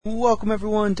Welcome,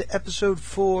 everyone, to episode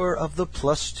 4 of the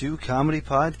Plus 2 Comedy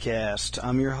Podcast.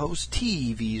 I'm your host,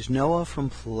 TV's Noah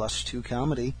from Plus 2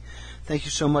 Comedy. Thank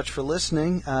you so much for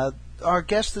listening. Our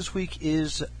guest this week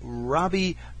is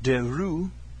Robbie Derouine,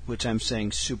 which I'm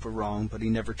saying super wrong, but he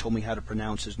never told me how to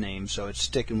pronounce his name, so it's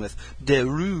sticking with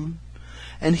Derouine.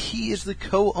 And he is the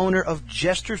co-owner of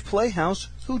Jester's Playhouse,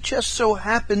 who just so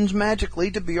happens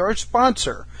magically to be our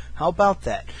sponsor. How about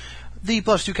that? The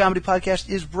Plus 2 Comedy Podcast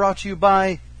is brought to you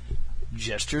by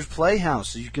Jester's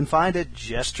Playhouse. You can find it at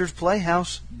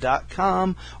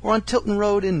jestersplayhouse.com or on Tilton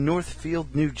Road in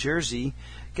Northfield, New Jersey.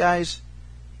 Guys,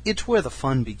 it's where the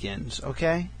fun begins,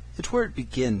 okay? It's where it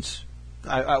begins.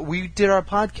 We did our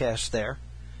podcast there,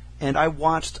 and I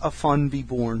watched a fun be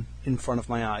born in front of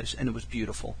my eyes, and it was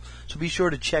beautiful. So be sure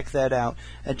to check that out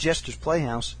at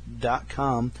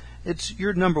jestersplayhouse.com. It's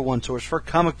your number one source for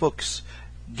comic books,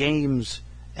 games,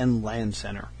 and Land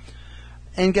Center.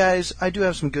 And guys, I do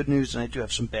have some good news and I do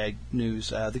have some bad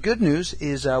news. The good news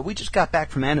is we just got back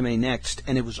from Anime Next,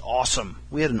 and it was awesome.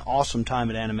 We had an awesome time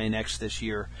at Anime Next this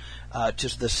year.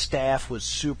 Just the staff was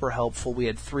super helpful. We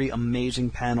had 3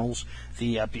 amazing panels.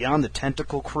 The Beyond the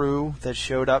Tentacle crew that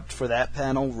showed up for that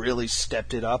panel really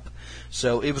stepped it up.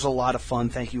 So it was a lot of fun.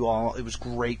 Thank you all. It was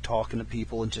great talking to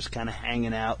people and just kind of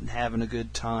hanging out and having a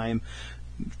good time,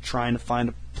 trying to find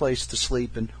a place to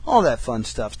sleep and all that fun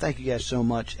stuff. Thank you guys so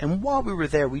much. And while we were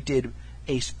there, we did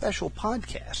a special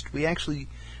podcast. We actually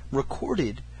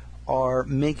recorded our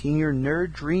Making Your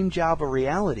Nerd Dream Job a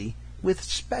Reality with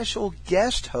special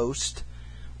guest host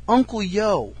Uncle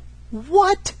Yo.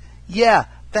 What? Yeah,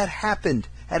 that happened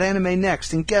at Anime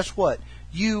Next. And guess what?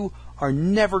 You are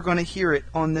never going to hear it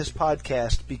on this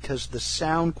podcast because the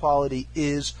sound quality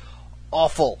is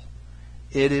awful.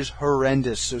 It is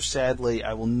horrendous, so sadly,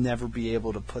 I will never be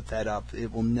able to put that up.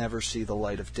 It will never see the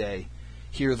light of day.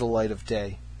 Hear the light of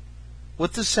day.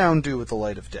 What does sound do with the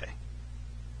light of day?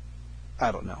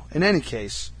 I don't know. In any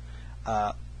case,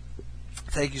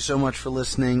 thank you so much for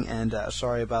listening, and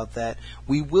sorry about that.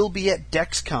 We will be at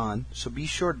DexCon, so be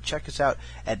sure to check us out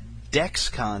at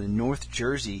DexCon in North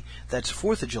Jersey. That's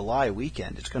 4th of July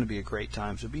weekend. It's going to be a great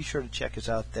time, so be sure to check us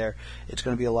out there. It's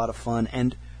going to be a lot of fun,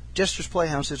 and Jester's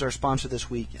Playhouse is our sponsor this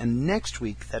week, and next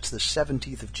week, that's the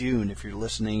 17th of June, if you're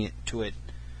listening to it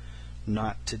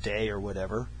not today or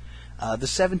whatever, the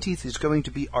 17th is going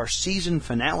to be our season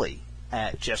finale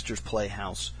at Jester's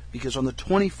Playhouse, because on the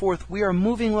 24th, we are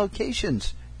moving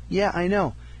locations. Yeah, I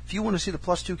know. If you want to see the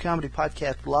Plus 2 Comedy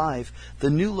Podcast live, the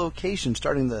new location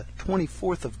starting the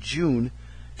 24th of June,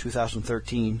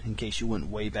 2013, in case you went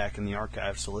way back in the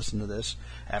archives to listen to this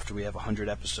after we have 100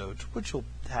 episodes, which will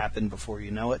happen before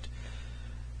you know it.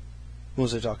 What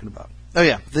was I talking about? Oh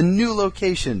yeah, the new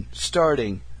location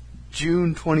starting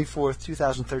June 24th,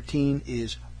 2013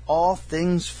 is All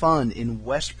Things Fun in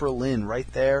West Berlin,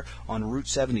 right there on Route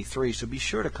 73, so be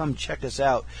sure to come check us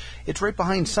out. It's right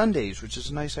behind Sundays, which is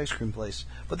a nice ice cream place,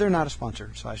 but they're not a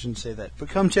sponsor, so I shouldn't say that. But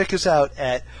come check us out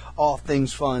at All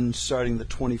Things Fun starting the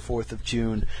 24th of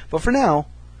June. But for now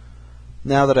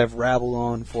that I've rabbled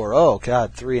on for,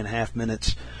 3.5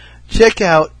 minutes, check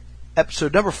out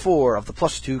episode number 4 of the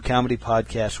Plus 2 Comedy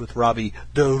Podcast with Robbie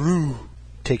Derouine.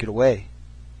 Take it away,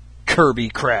 Kirby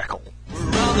Crackle. We're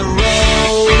on the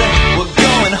road, we're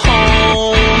going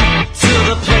home to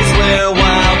the place where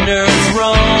wild nerds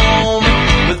roam,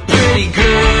 with pretty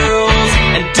girls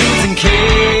and dudes and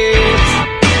kids.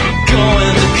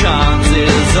 Going to cons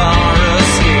is our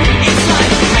escape. It's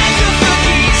like a mecca for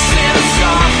geeks in a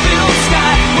star-filled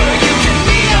sky, where you can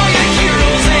meet all your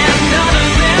heroes and none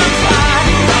of them fly.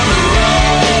 We're on the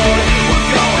road, we're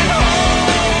going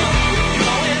home.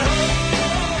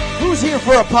 Who's here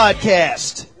for a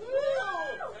podcast?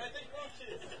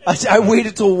 I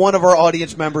waited till one of our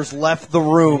audience members left the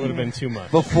room. It would have been too much.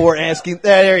 Before asking.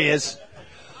 There he is.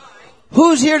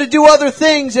 Who's here to do other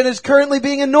things and is currently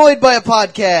being annoyed by a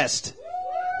podcast?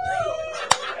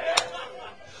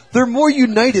 They're more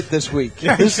united this week.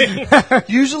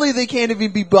 Usually they can't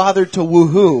even be bothered to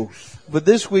woohoo, but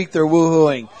this week they're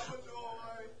woohooing.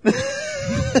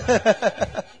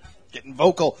 Getting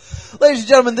vocal. Ladies and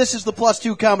gentlemen, this is the Plus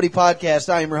 2 Comedy Podcast.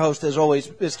 I am your host, as always,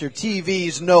 Mr.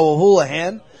 TV's Noah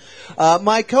Houlihan.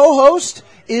 My co-host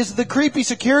is the creepy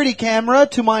security camera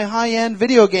to my high-end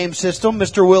video game system,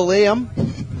 Mr. Will Liam.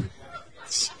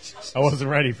 I wasn't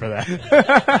ready for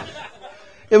that.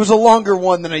 It was a longer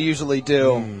one than I usually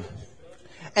do.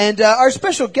 And our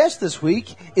special guest this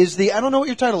week is I don't know what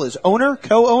your title is, owner,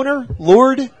 co-owner,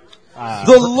 lord?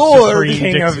 The Lord.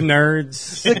 King of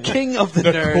Nerds. The King of the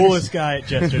Nerds. The coolest guy at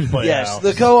Jester's Playhouse. Yes,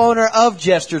 the co-owner of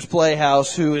Jester's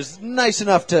Playhouse, who is nice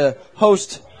enough to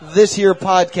host this here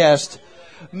podcast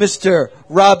Mr.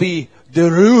 Robbie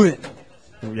Derouine.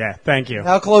 Yeah, thank you.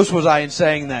 How close was I in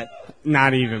saying that?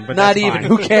 Not even, but Not that's even. fine.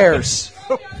 Who cares?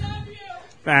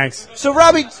 Thanks. So,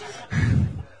 Robbie,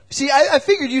 see, I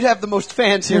figured you'd have the most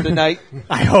fans here tonight.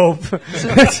 I hope.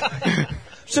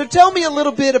 So tell me a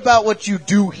little bit about what you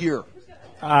do here.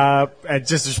 At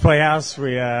Jester's Playhouse,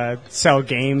 we sell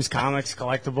games, comics,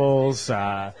 collectibles,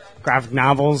 graphic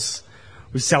novels.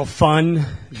 We sell fun,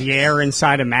 the air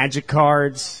inside of magic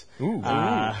cards. Ooh,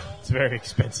 it's very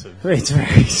expensive. It's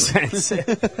very expensive.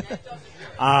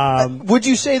 Would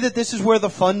you say that this is where the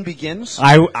fun begins?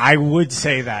 I would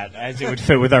say that, as it would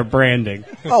fit with our branding.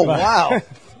 Oh, wow.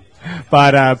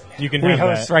 But You can we have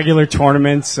host that. regular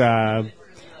tournaments.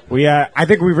 I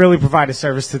think we really provide a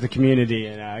service to the community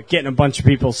and getting a bunch of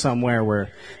people somewhere where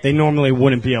they normally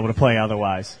wouldn't be able to play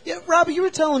otherwise. Yeah, Robbie, you were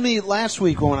telling me last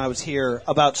week when I was here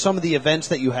about some of the events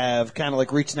that you have, kind of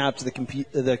like reaching out to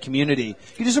the community.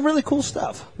 You do some really cool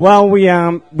stuff. Well, we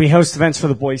host events for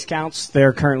the Boy Scouts.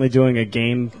 They're currently doing a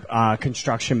game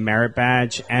construction merit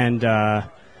badge, and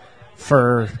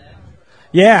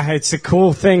it's a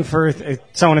cool thing for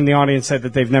someone in the audience said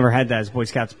that they've never had that as Boy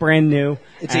Scouts. Brand new.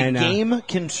 It's a game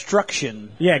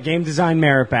construction. Yeah, game design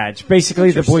merit badge. Basically,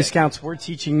 the Boy Interesting. Scouts, we're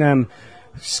teaching them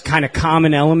kind of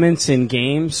common elements in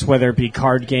games, whether it be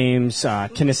card games,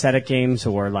 kinesthetic games,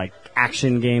 or like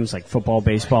action games like football,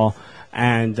 baseball,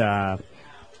 and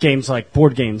games like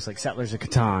board games like Settlers of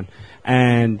Catan.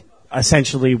 And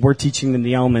essentially, we're teaching them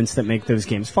the elements that make those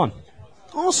games fun.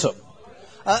 Awesome.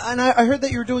 And I heard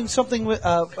that you were doing something with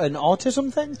an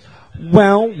autism thing?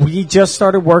 Well, we just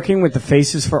started working with the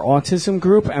Faces for Autism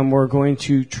group, and we're going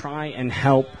to try and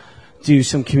help do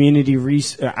some community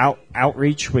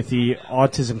outreach with the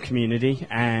autism community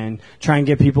and try and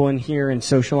get people in here and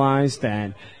socialized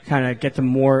and kind of get them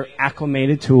more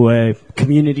acclimated to a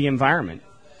community environment.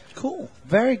 Cool.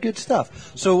 Very good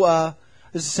stuff. So,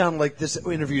 this sounds like this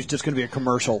interview is just going to be a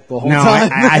commercial the whole No, time.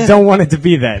 I don't want it to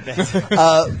be that.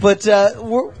 But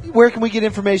where can we get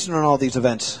information on all these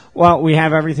events? Well, we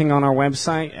have everything on our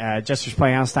website,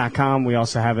 jestersplayhouse.com. We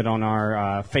also have it on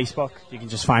our Facebook. You can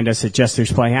just find us at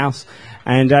Jester's Playhouse.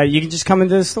 And you can just come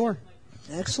into the store.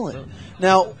 Excellent.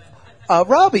 Now,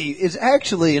 Robbie is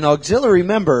actually an auxiliary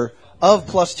member of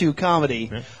Plus Two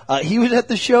Comedy. He was at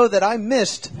the show that I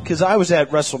missed because I was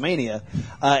at WrestleMania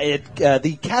at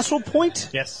the Castle Point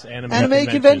Yes, Anime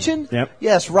Convention. Yep.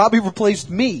 Yes, Robbie replaced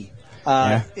me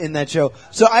in that show.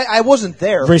 So I wasn't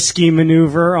there. Risky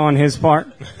maneuver on his part.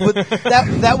 But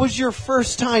that was your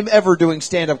first time ever doing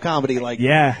stand-up comedy.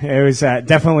 Yeah, it was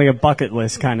definitely a bucket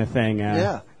list kind of thing.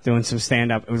 Yeah. Doing some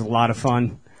stand-up. It was a lot of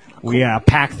fun. We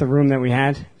packed the room that we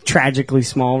had. Tragically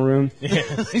small room.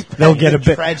 They'll get a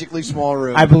bit. Tragically small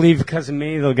room. I believe because of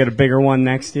me, they'll get a bigger one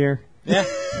next year. Yeah.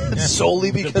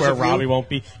 Solely because Where of you? Robbie won't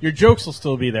be. Your jokes will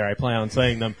still be there. I plan on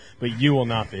saying them, but you will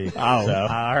not be. Oh, So.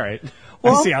 all right.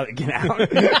 Well- I'll see how they get out.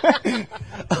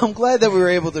 I'm glad that we were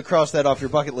able to cross that off your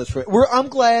bucket list. I'm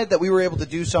glad that we were able to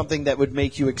do something that would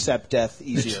make you accept death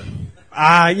easier.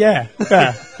 Yeah,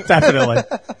 definitely.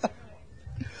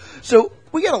 So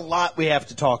we got a lot we have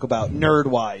to talk about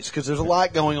nerd-wise because there's a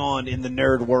lot going on in the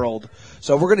nerd world.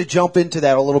 So we're going to jump into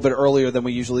that a little bit earlier than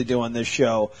we usually do on this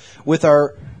show with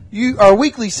our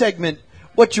weekly segment,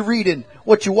 What You Reading,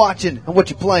 What You Watching, and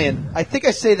What You Playing. I think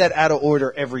I say that out of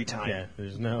order every time. Yeah,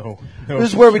 there's no This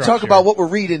is where we talk structure. about what we're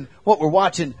reading, what we're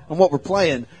watching, and what we're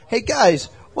playing. Hey, guys,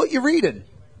 what you reading?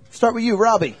 Start with you,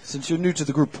 Robbie, since you're new to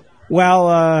the group. Well,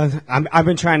 I've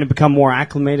been trying to become more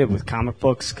acclimated with comic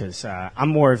books because I'm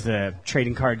more of the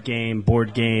trading card game,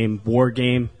 board game, war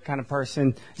game kind of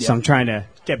person. Yeah. So I'm trying to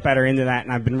get better into that,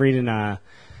 and I've been reading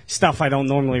stuff I don't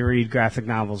normally read graphic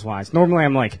novels wise. Normally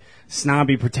I'm like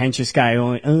snobby, pretentious guy. I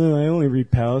only read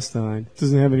Palestine. It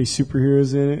doesn't have any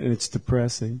superheroes in it, and it's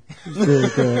depressing. It's really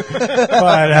good.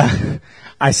 But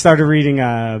I started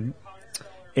reading.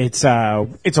 It's a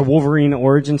Wolverine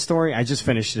origin story. I just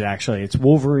finished it actually. It's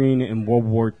Wolverine in World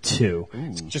War II.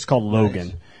 It's just called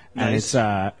Logan. Nice.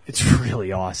 And it's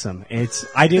really awesome.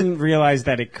 I didn't realize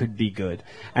that it could be good.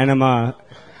 And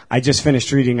I just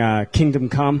finished reading Kingdom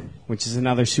Come, which is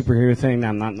another superhero thing that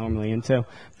I'm not normally into.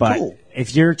 But Cool.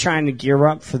 if you're trying to gear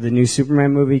up for the new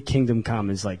Superman movie, Kingdom Come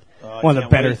is like one of the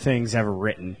can't better wait. things ever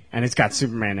written. And it's got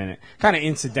Superman in it. Kind of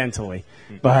incidentally.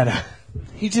 But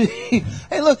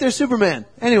Hey, look, there's Superman.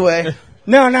 Anyway,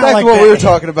 no, not back like to what that. we were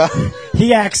talking about.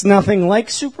 He acts nothing like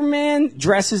Superman,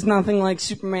 dresses nothing like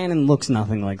Superman, and looks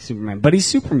nothing like Superman. But he's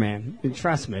Superman.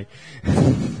 Trust me.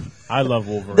 I love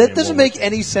Wolverine. That doesn't make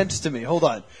any sense to me. Hold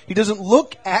on. He doesn't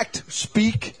look, act,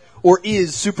 speak, or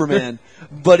is Superman,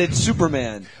 but it's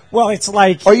Superman. Well, it's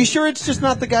like... Are you sure it's just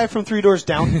not the guy from Three Doors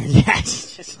Down? Yeah,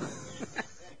 it's just...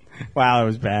 Wow, that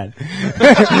was bad.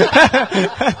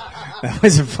 That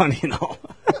wasn't funny at all.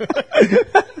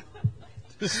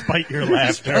 Despite your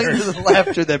laughter. Despite the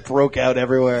laughter that broke out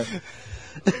everywhere.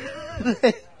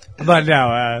 But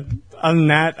no, other than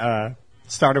that,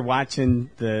 started watching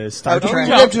the Star Trek.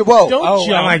 Whoa. Don't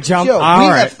jump. Am I jump? Joe, All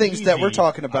we right. have things that we're Easy.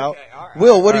 talking about.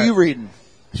 Will, what are you reading?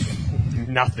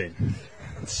 Nothing.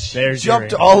 There's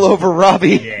Jumped your all over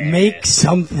Robbie. Yeah. Make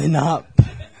something up.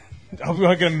 I'm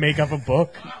not going to make up a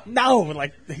book. No,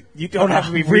 like you don't have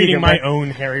to be Reading my it. own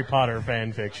Harry Potter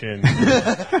fan fiction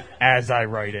as I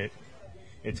write it.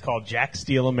 It's called Jack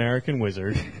Steele, American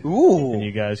Wizard. Ooh. And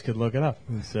you guys could look it up.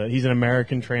 He's an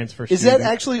American transfer Is student.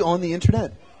 that actually on the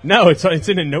internet? No, it's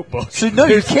in a notebook. So no,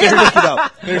 you can't look it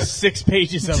up. There's 6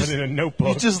 pages of it in a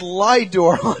notebook. You just lied to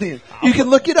our audience. You can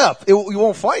look it up. You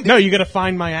won't find it. No, you got to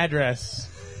find my address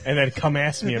and then come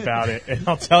ask me about it, and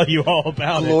I'll tell you all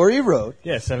about it. Glory Road.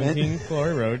 Yeah, 17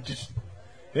 Glory Road. Just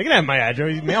they can have my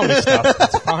address. Mail me stuff.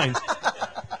 It's fine.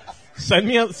 Send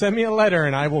me a letter,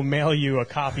 and I will mail you a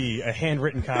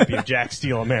handwritten copy of Jack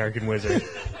Steele, American Wizard.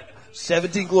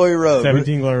 17 Glory Road.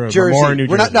 17 Glory Road. Jersey. Memorial, New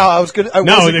We're not. Jersey. No, I was gonna. I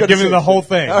No, wasn't they're gonna giving say- the whole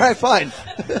thing. All right, fine.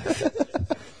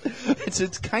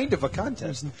 It's kind of a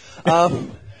contest.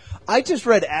 I just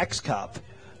read Axe Cop.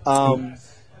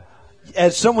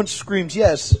 As someone screams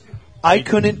yes, I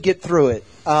couldn't get through it.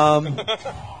 Cause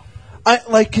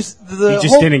the You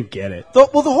just whole, didn't get it. the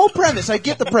whole premise, I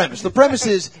get the premise. The premise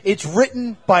is it's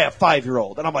written by a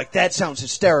 5-year-old. And I'm like, that sounds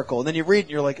hysterical. And then you read it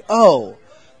and you're like, oh,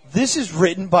 this is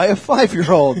written by a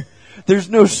 5-year-old. There's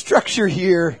no structure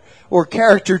here or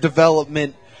character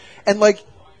development. And like,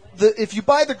 if you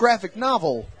buy the graphic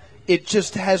novel, it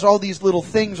just has all these little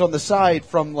things on the side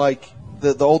from like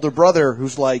the older brother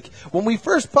who's like, when we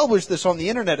first published this on the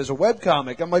internet as a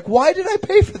webcomic, I'm like, why did I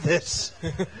pay for this?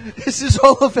 This is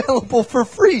all available for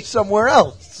free somewhere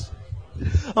else.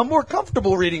 I'm more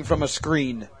comfortable reading from a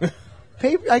screen.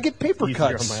 I get paper Easier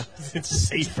on cuts. my- It's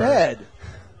safer. Bad.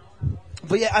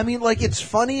 But yeah, I mean, like, it's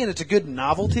funny and it's a good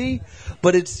novelty,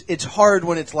 but it's hard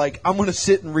when it's like, I'm going to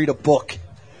sit and read a book.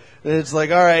 And it's like,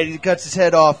 all right, he cuts his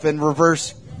head off and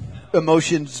reverse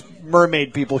emotions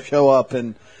mermaid people show up,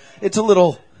 and it's a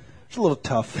little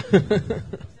tough.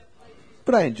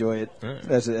 But I enjoy it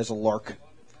as a lark.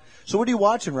 So what are you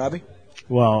watching, Robbie?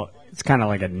 Well, it's kind of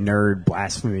like a nerd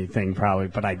blasphemy thing, probably.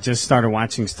 But I just started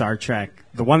watching Star Trek,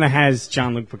 the one that has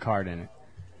Jean-Luc Picard in it.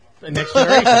 Next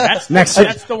Generation.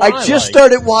 That's the one I just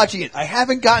started watching it. I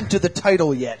haven't gotten to the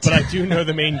title yet. But I do know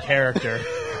the main character.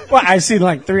 Well, I've seen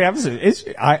like 3 episodes.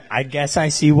 I guess I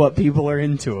see what people are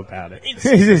into about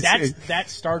it.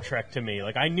 That's Star Trek to me.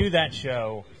 Like, I knew that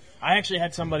show. I actually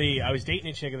had somebody, I was dating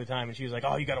a chick at the time, and she was like,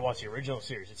 oh, you got to watch the original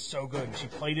series. It's so good. And she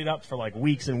played it up for like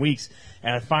weeks and weeks.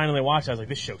 And I finally watched it. I was like,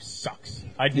 this show sucks.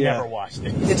 I'd never watched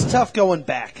it. It's tough going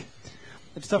back.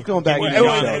 It's tough going back. Give into me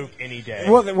the John show. Luke any day.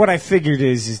 Well, what I figured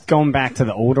is going back to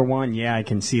the older one. Yeah, I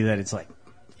can see that it's like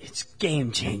it's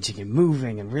game changing and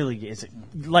moving and really it's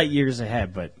light years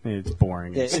ahead, but it's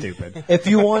boring and stupid. If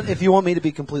you want me to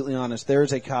be completely honest, there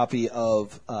is a copy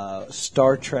of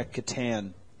Star Trek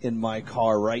Catan in my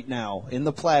car right now, in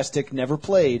the plastic, never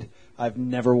played. I've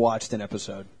never watched an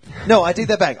episode. No, I take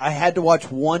that back. I had to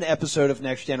watch one episode of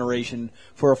Next Generation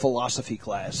for a philosophy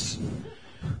class.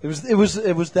 It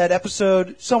was that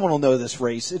episode. Someone will know this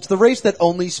race. It's the race that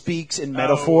only speaks in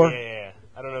metaphor. Oh, yeah.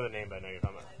 I don't know the name, but I know you're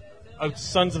talking about. Oh,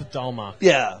 Sons of Dalma.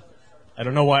 Yeah. I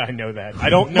don't know why I know that. I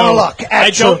don't know. Moloch,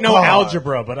 I don't know Atrocar.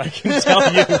 algebra, but I can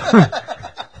tell you.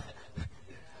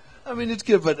 I mean, it's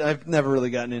good, but I've never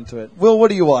really gotten into it. Will,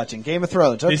 what are you watching? Game of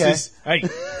Thrones. Okay. This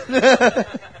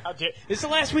is the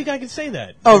last week I can say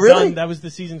that. Oh, They're really? done. That was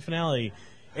the season finale.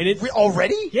 And it's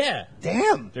Already? yeah.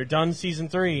 Damn. They're done season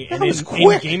 3. That And was in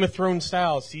quick. Game of Thrones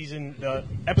style,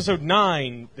 episode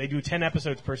 9, they do 10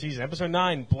 episodes per season. Episode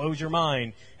 9 blows your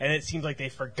mind, and it seems like they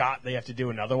forgot they have to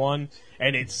do another one,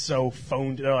 and it's so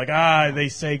phoned. They're like, they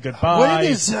say goodbye. When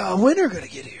is winter going to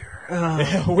get here?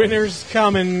 Winter's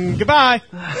coming. Goodbye.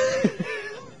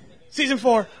 Season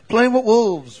 4. Playing with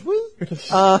wolves. Woo.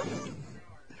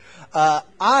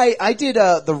 I did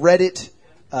the Reddit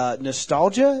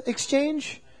nostalgia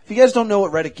exchange. If you guys don't know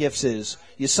what Reddit Gifts is,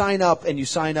 you sign up and you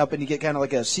get kind of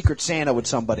like a Secret Santa with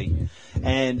somebody,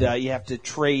 and you have to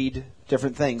trade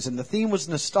different things. And the theme was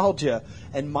nostalgia,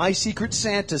 and my Secret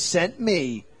Santa sent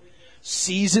me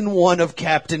Season 1 of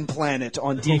Captain Planet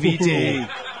on DVD.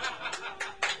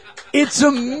 It's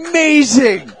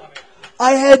amazing!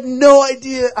 I had no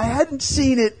idea. I hadn't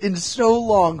seen it in so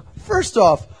long. First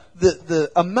off, the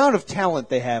amount of talent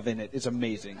they have in it is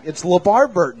amazing. It's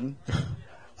LeVar Burton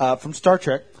from Star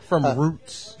Trek. From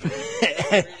Roots.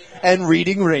 And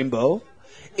Reading Rainbow.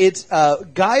 It's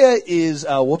Gaia is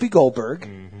Whoopi Goldberg,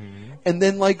 and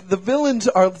then like the villains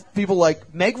are people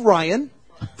like Meg Ryan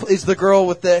is the girl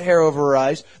with the hair over her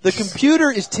eyes. The computer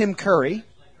is Tim Curry.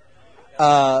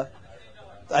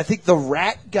 I think the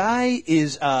rat guy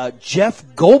is Jeff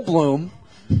Goldblum,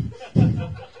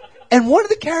 and one of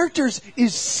the characters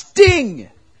is Sting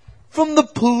from the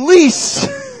Police.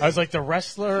 I was like the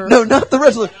wrestler. No, not the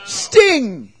wrestler.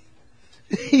 Sting.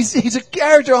 He's a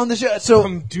character on the show. So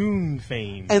From Dune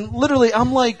fame. and literally,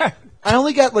 I'm like, I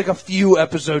only got like a few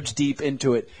episodes deep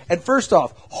into it. And first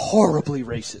off, horribly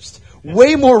racist.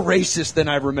 Way more racist than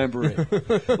I remember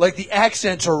it. Like the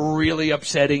accents are really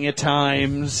upsetting at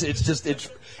times.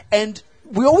 And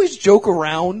we always joke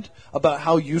around about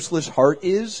how useless Hart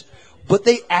is, but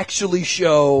they actually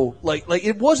show like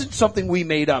it wasn't something we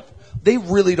made up. They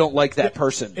really don't like that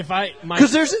person.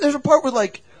 Because there's a part where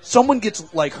like someone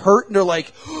gets like hurt and they're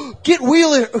like, get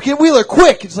Wheeler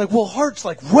quick. It's like, well, Hart's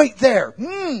like right there.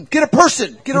 Get a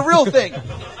person, get a real thing.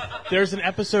 There's an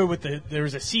episode there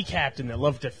was a sea captain that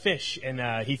loved to fish,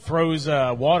 and he throws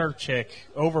a water chick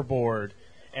overboard,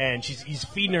 and he's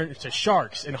feeding her to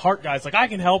sharks, and Hart guy's like, I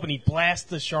can help, and he blasts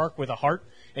the shark with a heart,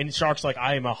 and the shark's like,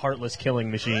 I am a heartless killing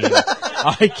machine.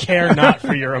 I care not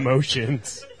for your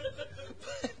emotions.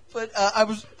 But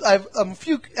I'm a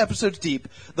few episodes deep.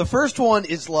 The first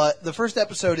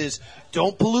episode is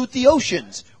don't pollute the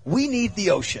oceans. We need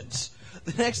the oceans.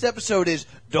 The next episode is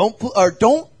don't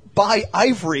buy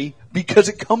ivory because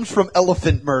it comes from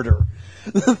elephant murder.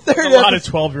 The third a lot of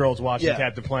 12-year-olds watching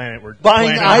Captain Planet were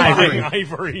buying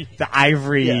ivory. The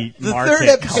ivory The market third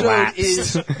episode collapsed.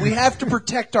 is we have to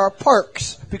protect our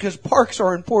parks because parks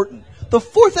are important. The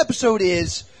fourth episode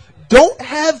is don't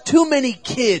have too many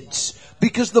kids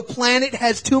because the planet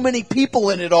has too many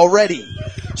people in it already.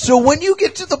 So when you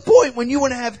get to the point when you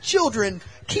want to have children,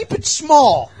 keep it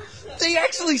small. They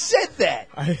actually said that.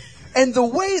 And the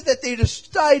way that they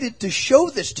decided to show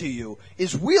this to you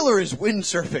is Wheeler is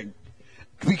windsurfing.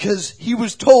 Because he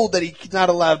was told that he's not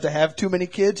allowed to have too many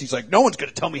kids. He's like, no one's going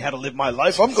to tell me how to live my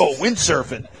life. I'm going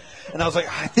windsurfing. And I was like,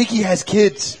 I think he has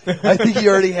kids. I think he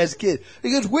already has kids.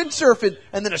 He goes windsurfing,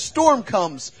 and then a storm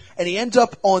comes, and he ends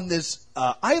up on this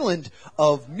island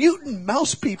of mutant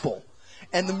mouse people.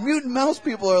 And the mutant mouse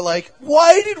people are like,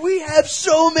 why did we have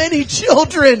so many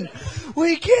children?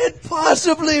 We can't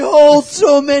possibly hold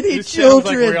so many This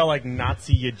children. sounds like real like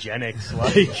Nazi eugenics,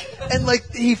 like. And like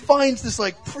he finds this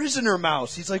like prisoner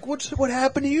mouse. He's like, what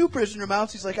happened to you, prisoner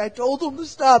mouse? He's like, I told them to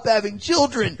stop having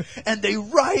children, and they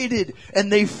rioted and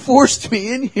they forced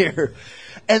me in here.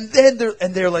 And then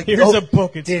they're like, Here's a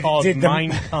book. It's called did the-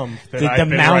 Mein Kampf. Did the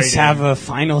mouse have a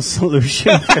final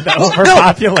solution for the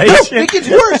overpopulation? No,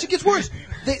 it gets worse.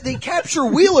 They capture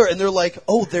Wheeler, and they're like,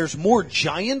 oh, there's more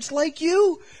giants like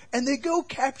you? And they go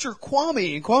capture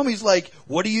Kwame, and Kwame's like,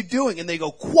 what are you doing? And they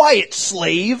go, quiet,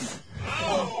 slave.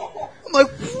 I'm like,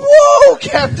 whoa,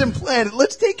 Captain Planet,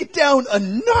 let's take it down a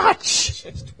notch.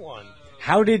 Just one.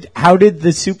 How did the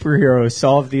superhero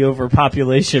solve the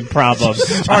overpopulation problem?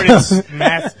 Started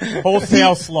mass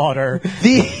wholesale slaughter.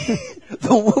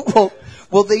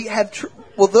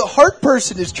 The Hart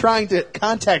person is trying to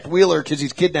contact Wheeler because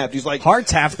he's kidnapped. He's like,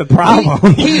 Hart's half the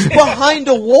problem. He's behind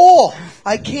a wall.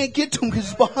 I can't get to him because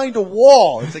he's behind a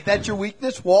wall. It's like, that's your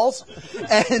weakness, walls?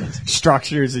 And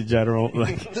Structures in general,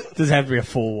 like, doesn't have to be a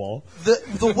full wall.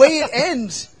 the way it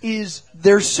ends is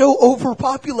they're so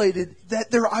overpopulated that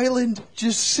their island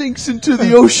just sinks into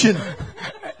the ocean.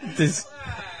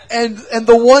 And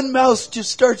the one mouse just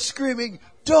starts screaming,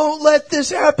 don't let this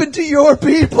happen to your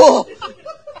people.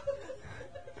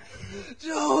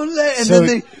 And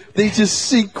then they just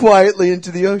sink quietly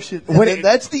into the ocean. And then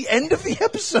that's the end of the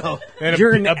episode.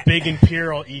 And a big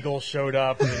Imperial Eagle showed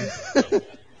up. And then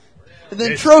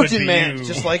This Trojan could be Man you.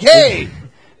 just like, hey!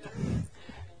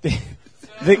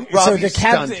 The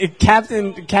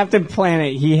Captain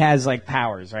Planet, he has like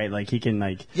powers, right? Like he can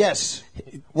like. Yes.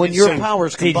 When your So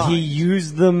powers combine. Did he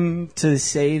use them to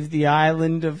save the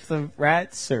island of the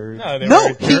rats, or No, they No,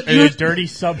 were he used- dirty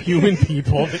subhuman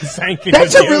people that sank into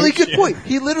That's the a really ocean. good point.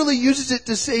 He literally uses it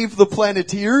to save the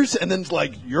Planeteers, and then's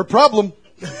like, your problem.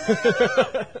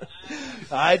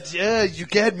 You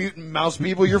can mutant mouse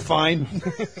people, you're fine.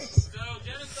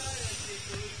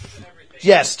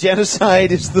 Yes,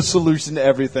 genocide is the solution to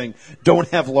everything. Don't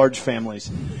have large families.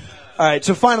 All right,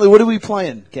 so finally, what are we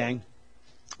playing, gang?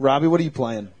 Robbie, what are you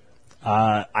playing?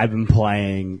 I've been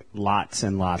playing lots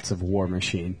and lots of War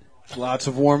Machine. Lots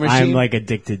of War Machine. I'm like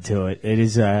addicted to it. It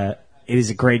is a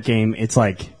great game. It's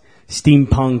like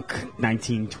steampunk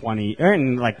 1920 or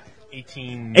in like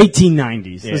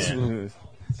 1890s. Yeah.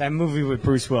 That movie with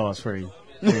Bruce Willis where he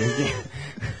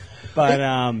But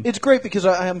It's great because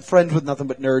I am friends with nothing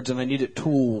but nerds, and I needed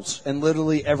tools. And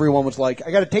literally everyone was like,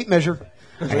 I got a tape measure.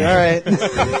 I was like, all right.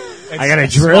 I got a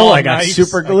drill. small I got knives,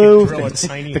 super I can glue. drill a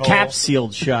tiny The hole. cap's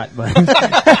sealed shut, but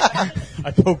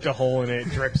I poked a hole in it,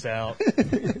 it drips out.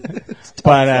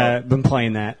 been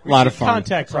playing that. A lot of fun.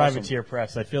 Contact Privateer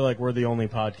Press. I feel like we're the only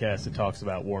podcast that talks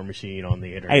about War Machine on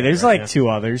the internet. Hey, there's right like now. 2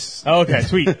 others. Oh, okay,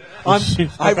 sweet. I Hook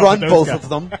up run with both those of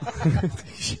them.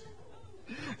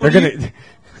 They're gonna.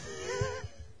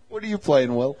 What are you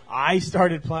playing, Will? I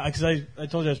started playing because I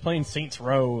told you I was playing Saints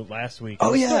Row last week.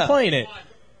 Oh, I'm yeah. still playing it.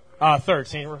 Third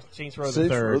Saints Row the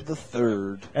third. the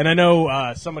third. And I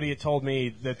know somebody had told me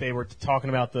that they were talking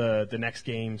about the next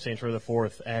game, Saints Row the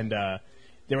fourth, and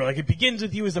they were like, "It begins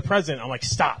with you as the president." I'm like,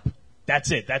 "Stop!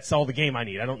 That's it. That's all the game I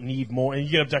need. I don't need more." And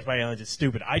you get abducted by aliens. It's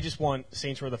stupid. I just want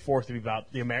Saints Row the fourth to be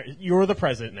about the You're the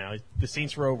president now. The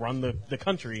Saints Row run the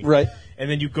country, Right. And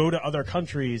then you go to other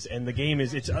countries, and the game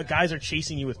is guys are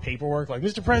chasing you with paperwork. Like,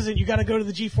 Mr. President, you got to go to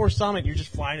the G4 summit. You're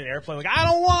just flying an airplane. Like, I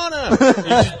don't wanna.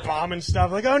 You're just bombing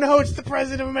stuff. Like, oh no, it's the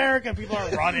president of America. People are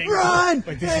running. Run!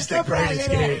 Like, this is the greatest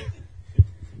game.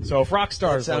 So if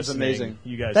Rockstar is Sounds listening, amazing.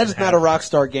 you guys That is can not a have it.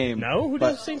 Rockstar game. No, who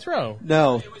but- does Saints Row?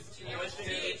 No.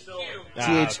 Ah,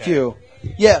 THQ.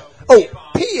 okay. Yeah. Oh,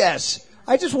 P.S.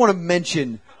 I just want to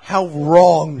mention how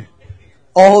wrong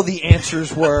all the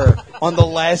answers were on the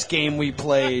last game we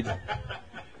played.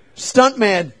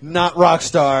 Stuntman, not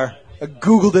Rockstar. I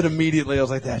Googled it immediately. I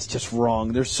was like, that's just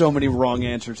wrong. There's so many wrong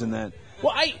answers in that.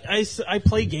 Well, I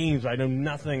play games. I know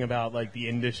nothing about like the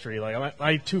industry. Like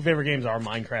my 2 favorite games are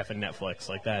Minecraft and Netflix.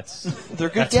 Like that's They're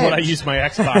good that's games. what I use my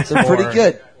Xbox They're for. pretty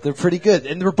good. They're pretty good.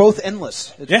 And they're both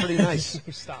endless. It's Yeah. pretty nice.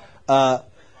 Stop.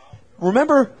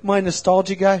 Remember my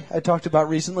nostalgia guy I talked about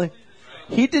recently?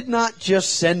 He did not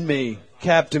just send me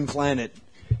Captain Planet.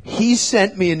 He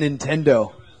sent me a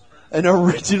Nintendo. An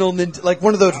original, like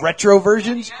one of those retro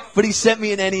versions, but he sent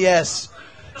me an NES.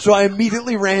 So I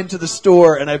immediately ran to the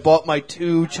store and I bought my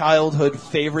 2 childhood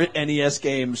favorite NES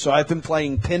games. So I've been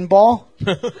playing pinball.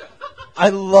 I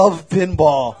love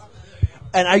pinball.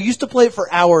 And I used to play it for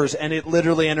hours, and it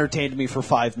literally entertained me for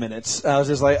 5 minutes. I was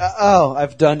just like, oh,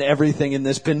 I've done everything in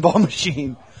this pinball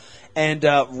machine. And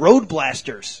Road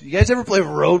Blasters. You guys ever play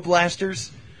Road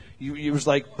Blasters? It was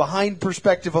like behind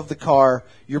perspective of the car.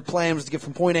 Your plan was to get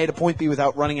from point A to point B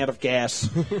without running out of gas.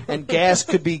 And gas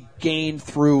could be gained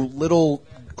through little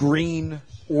green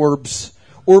orbs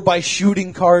or by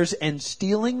shooting cars and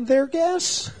stealing their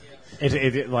gas.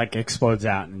 It like explodes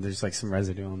out and there's like some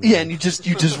residue on it. Yeah, and you just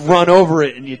run over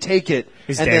it and you take it.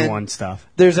 It's and day then one stuff.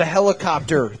 There's a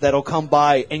helicopter that'll come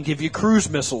by and give you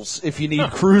cruise missiles if you need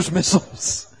cruise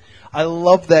missiles. I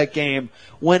love that game.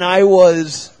 When I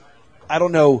was,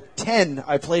 10,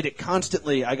 I played it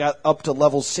constantly. I got up to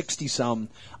level 60-some.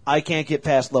 I can't get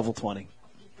past level 20.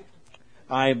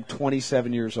 I am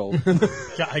 27 years old.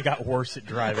 I got worse at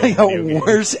driving. I got video games.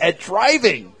 worse at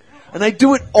driving. And I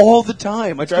do it all the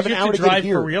time. I drive an You have hour to to get drive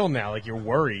here. for real now. Like you're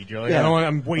worried. You're like, Yeah. I'm I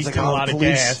was wasting like, a oh, lot of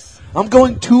police. gas. I'm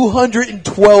going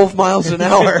 212 miles an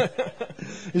hour.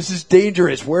 This is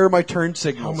dangerous. Where are my turn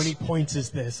signals? How many points is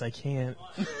this? I can't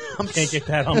get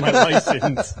that on my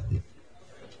license.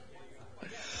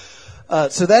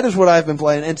 So that is what I've been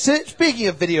playing. And speaking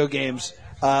of video games,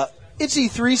 it's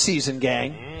E3 season,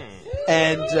 gang.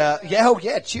 And,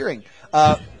 cheering.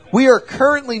 We are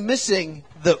currently missing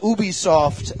the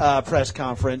Ubisoft press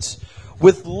conference.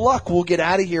 With luck, we'll get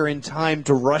out of here in time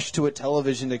to rush to a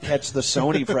television to catch the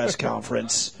Sony press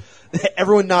conference.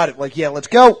 Everyone nodded, like, yeah, let's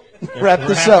go. Wrap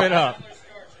this Wrap it up.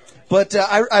 But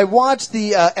I watched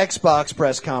the Xbox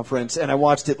press conference, and I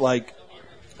watched it, like,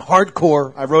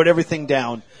 hardcore. I wrote everything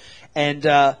down. And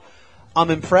I'm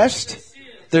impressed.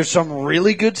 There's some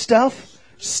really good stuff.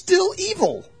 Still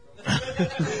evil.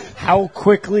 How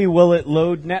quickly will it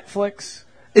load Netflix?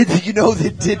 They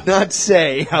did not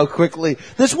say how quickly.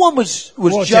 This one was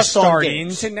Will it just on start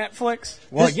games. into Netflix?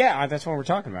 Well, yeah, that's what we're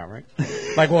talking about, right?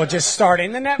 Like, will it just start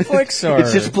into Netflix, or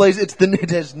It just plays. It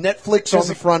has Netflix on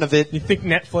the front of it. You think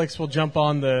Netflix will jump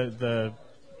on the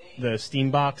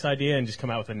Steam box idea and just come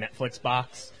out with a Netflix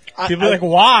box? People are like,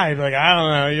 why? They're like, I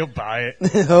don't know. You'll buy it.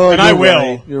 Oh, and I you're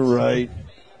will. right. You're right.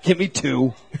 Give me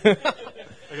 2. I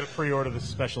gotta pre-order the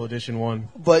special edition one.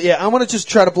 But yeah, I want to just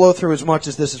try to blow through as much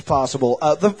as this is possible.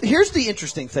 Here's the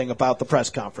interesting thing about the press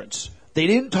conference. They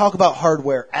didn't talk about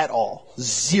hardware at all.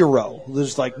 Zero.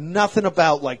 There's like nothing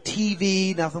about like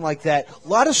TV, nothing like that. A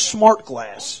lot of smart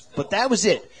glass, but that was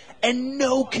it. And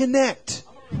no Kinect.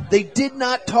 They did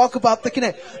not talk about the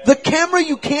Kinect. The camera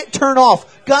you can't turn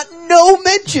off got no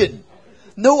mention.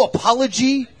 No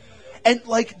apology. And,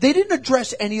 like, they didn't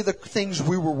address any of the things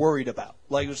we were worried about.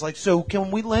 Like, it was like, so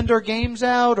can we lend our games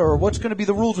out, or what's going to be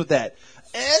the rules with that?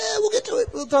 We'll get to it.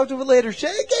 We'll talk to it later.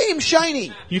 Game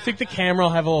shiny. You think the camera will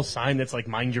have a little sign that's like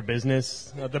 "Mind your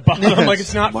business" at the bottom? Like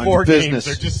it's not for games;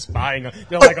 they're just spying.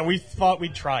 They're like, "We thought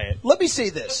we'd try it." Let me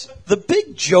say this: the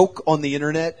big joke on the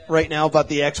internet right now about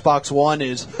the Xbox One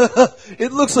is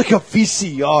it looks like a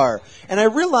VCR, and I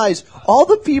realize all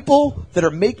the people that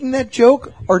are making that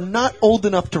joke are not old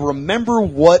enough to remember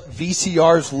what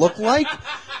VCRs look like,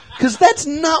 because that's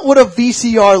not what a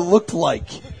VCR looked like.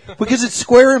 Because it's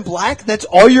square and black, that's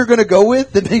all you're going to go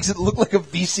with that makes it look like a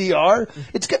VCR?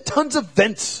 It's got tons of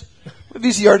vents.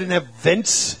 VCR didn't have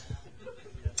vents.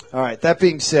 All right, that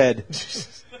being said,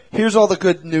 here's all the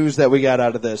good news that we got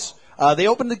out of this. They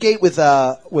opened the gate with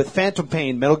Phantom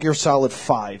Pain, Metal Gear Solid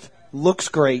 5. Looks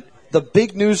great. The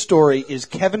big news story is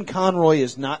Kevin Conroy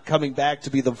is not coming back to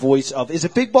be the voice of... Is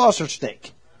it Big Boss or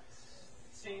Snake?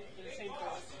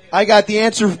 I got the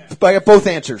answer. I got both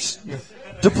answers.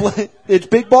 It's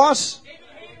Big Boss?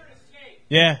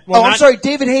 Yeah. Well, I'm sorry,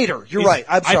 David Hayter. You're right.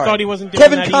 I'm sorry. I thought he wasn't doing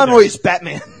Kevin that Conroy either. is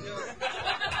Batman.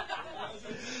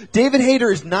 David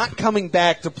Hayter is not coming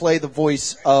back to play the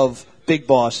voice of Big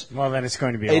Boss. Well, then it's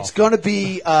going to be It's awful. going to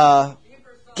be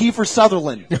Kiefer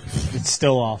Sutherland. It's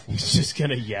still awful. He's just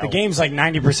gonna yell. The game's like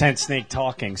 90% Snake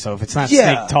talking, so if it's not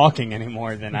Yeah. Snake talking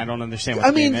anymore, then I don't understand what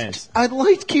I the mean, game is. I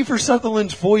liked Kiefer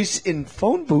Sutherland's voice in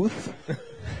Phone Booth.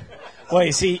 Well,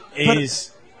 you see,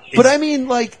 But I mean,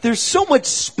 like, there's so much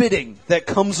spitting that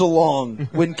comes along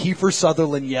when Kiefer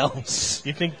Sutherland yells.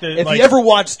 You think that If like, you ever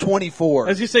watched 24,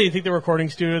 as you say, you think the recording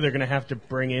studio they're gonna have to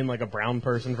bring in like a brown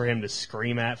person for him to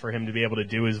scream at for him to be able to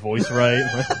do his voice right?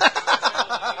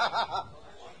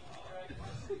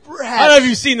 I don't know if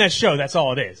you've seen that show. That's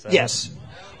all it is. yes.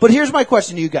 But here's my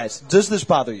question to you guys: does this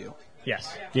bother you?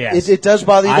 Yes. yes. It does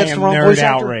bother you. I That's am the wrong nerd voice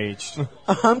actor? outraged.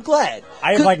 I'm glad.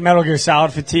 I have like Metal Gear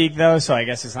Solid fatigue, though, so I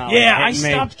guess it's not Yeah, I like hitting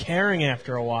me. stopped caring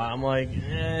after a while. I'm like,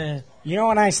 You know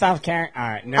when I stopped caring? All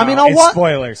right, no, I mean, I'll it's wa-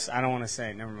 spoilers. I don't want to say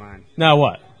it. Never mind. Now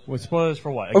what? What spoilers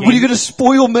for what? What, are you going to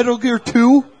spoil Metal Gear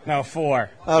 2? No, 4.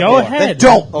 Go ahead. Then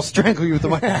don't. I'll strangle you with the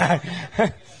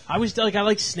mic. I was like, I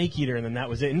liked Snake Eater, and then that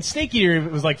was it. And Snake Eater,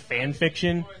 it was like fan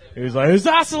fiction. It was like, it's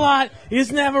Ocelot. He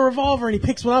doesn't have a revolver, and he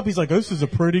picks one up. He's like, this is a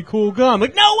pretty cool gun. I'm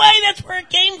like, no way, that's where it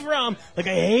came from. Like,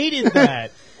 I hated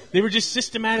that. They were just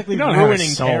systematically don't have a ruining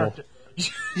soul. character.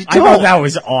 I thought that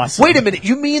was awesome. Wait a minute.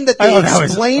 You mean that I they thought that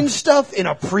was- explain stuff in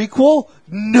a prequel?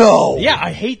 No. Yeah,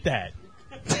 I hate that.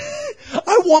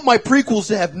 I want my prequels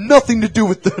to have nothing to do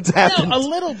with what's happened. No, a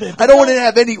little bit. I don't want it to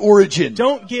have any origin.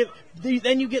 Don't get.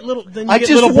 Then you get little. Then you I get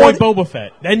just little boy want- Boba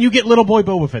Fett. Then you get little boy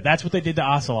Boba Fett. That's what they did to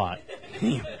Ocelot.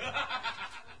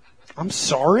 I'm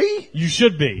sorry? You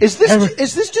should be. Is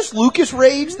this just Lucas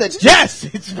Rage? That's just, Yes,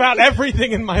 it's about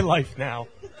everything in my life now.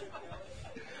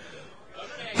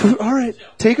 all right.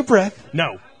 Take a breath.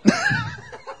 No.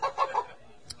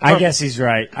 I guess he's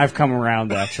right. I've come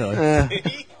around, actually.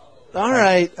 All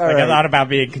right. All I right. thought about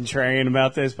being contrarian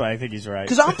about this, but I think he's right.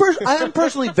 Because I'm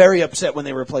personally very upset when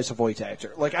they replace a voice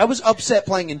actor. Like, I was upset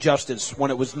playing Injustice when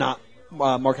it was not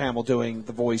Mark Hamill doing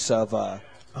the voice of.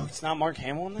 It's not Mark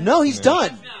Hamill in there? No, he's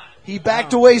done. He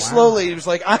backed away slowly. He was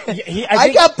like, I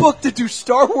think- got booked to do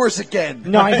Star Wars again.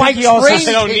 No, I My think he also train said-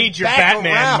 I don't came need your back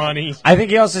Batman around. money. I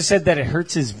think he also said that it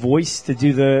hurts his voice to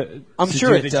do the I'm to sure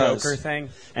do it the does. Joker thing.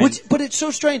 And But it's so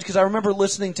strange because I remember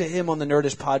listening to him on the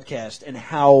Nerdist podcast and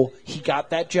how he got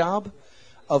that job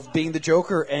of being the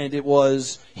Joker, and it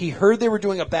was he heard they were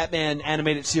doing a Batman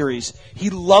animated series. He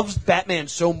loves Batman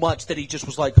so much that he just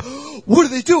was like, "What are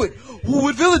they doing?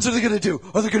 What villains are they going to do?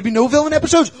 Are there going to be no villain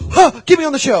episodes? Huh, get me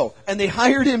on the show!" And they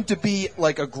hired him to be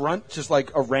like a grunt, just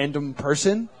like a random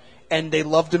person, and they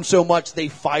loved him so much they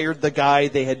fired the guy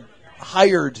they had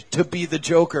hired to be the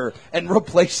Joker and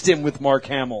replaced him with Mark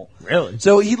Hamill. Really?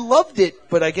 So he loved it,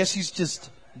 but I guess he's just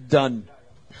done.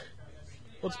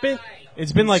 Well,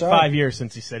 it's been like Sorry. 5 years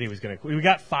since he said he was going to. We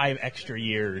got 5 extra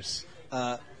years.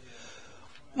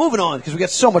 Moving on, because we got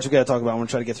so much we got to talk about. I'm going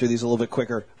to try to get through these a little bit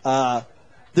quicker.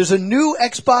 There's a new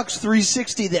Xbox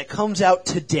 360 that comes out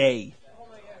today.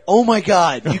 Oh my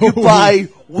God. You can buy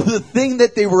the thing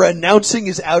that they were announcing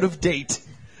is out of date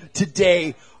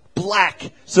today,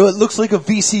 black, so it looks like a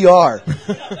VCR.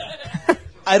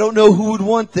 I don't know who would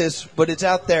want this, but it's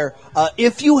out there.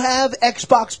 If you have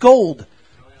Xbox Gold,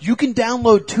 you can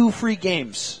download 2 free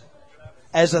games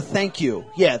as a thank you.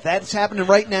 Yeah, that's happening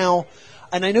right now.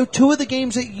 And I know 2 of the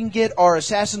games that you can get are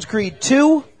Assassin's Creed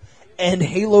 2 and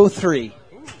Halo 3.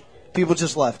 People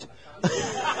just left.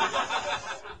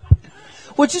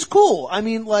 Which is cool. I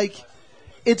mean, like,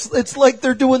 It's like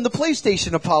they're doing the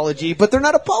PlayStation apology, but they're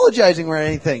not apologizing or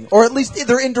anything, or at least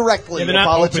they're indirectly They're not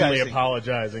apologizing. openly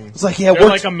apologizing. It's like, yeah, they're we're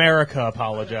like America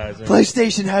apologizing.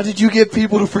 PlayStation, how did you get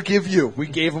people to forgive you? We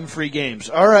gave them free games.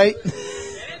 All right.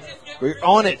 We're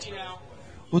on it.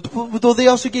 Well, they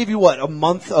also gave you, what, a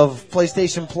month of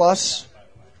PlayStation Plus?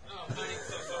 Oh, I'm so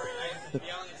sorry. I'm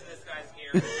yelling to this guy's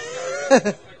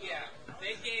ear. Yeah,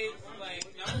 they gave,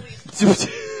 not only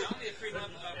a free month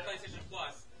of PlayStation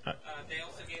Plus, they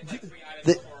also gave, 3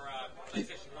 items for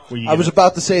PlayStation Home. I was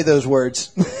about to say those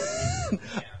words.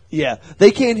 Yeah,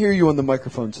 they can't hear you on the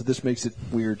microphone, so this makes it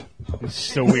weird. It's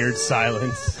just a weird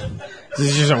silence. This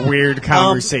is just a weird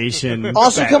conversation.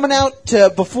 Also coming out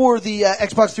before the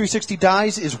Xbox 360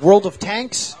 dies is World of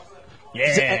Tanks.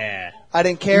 Yeah. I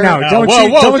didn't care. No,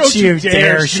 don't you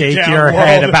dare shake your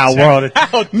head about World of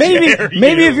Tanks. Maybe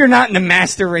if you're not in the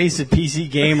master race of PC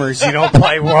gamers, you don't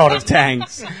play World of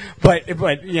Tanks. But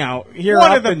you're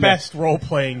one of the best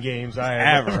role-playing games I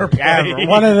have ever played.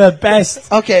 One of the best.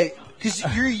 Okay,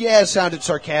 because your sounded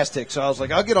sarcastic, so I was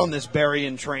like, I'll get on this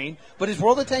Berrien train. But is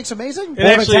World of Tanks amazing? It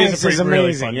World of actually Tanks is a really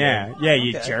amazing. fun Yeah,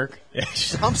 you jerk.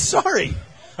 I'm sorry.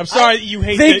 I'm sorry you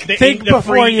hate think the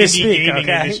before free you indie speak, gaming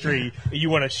okay? industry. You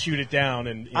want to shoot it down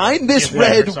and I give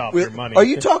misread. Microsoft your money. Are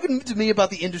you talking to me about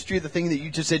the industry, the thing that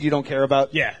you just said you don't care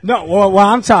about? Yeah. No, what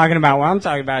I'm talking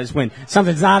about is when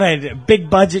something's not a big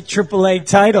budget AAA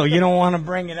title, you don't want to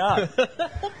bring it up.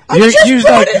 I'm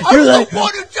the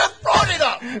one who just brought it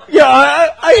up. Yeah,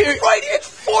 It's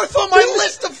fourth on my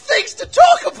list of things to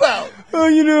talk about.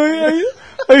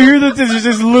 I hear that there's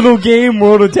this little game,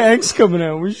 World of Tanks, coming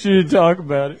out. We should talk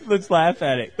about it. Let's laugh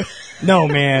at it. No,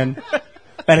 man.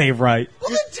 That ain't right. Well,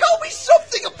 then tell me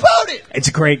something about it. It's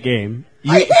a great game.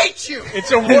 I hate you.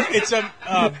 It's a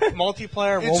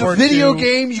multiplayer. It's World War a video II.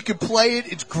 game. You can play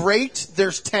it. It's great.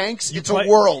 There's tanks. It's play- a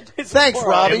world. Thanks, It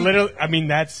Robbie. literally,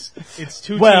 it's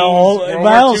two teams. Well, World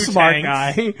War II smart tanks,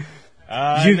 guy.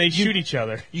 and they shoot each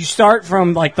other. You start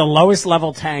from the lowest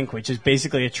level tank, which is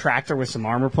basically a tractor with some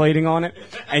armor plating on it,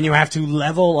 and you have to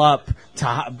level up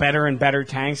to better and better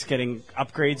tanks, getting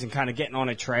upgrades and kind of getting on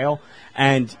a trail.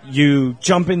 And you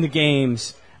jump into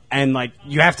games, and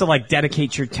you have to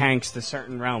dedicate your tanks to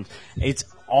certain realms. It's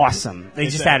awesome. They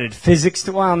just added physics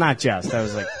to. Well, not just. That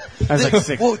was like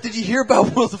six. Whoa, did you hear about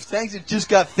World of Tanks? It just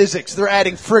got physics. They're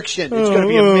adding friction. It's going to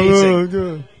be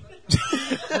amazing.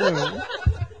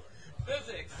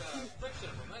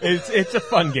 It's a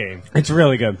fun game. It's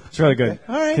really good. It's really good.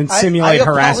 All right. Can simulate I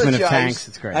harassment of apologize. tanks.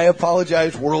 It's great. I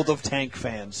apologize, World of Tank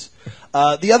fans.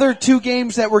 The other 2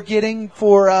 games that we're getting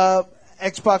for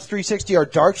Xbox 360 are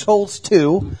Dark Souls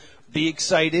 2. Be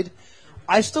excited.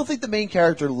 I still think the main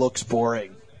character looks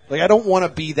boring. I don't want to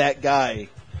be that guy.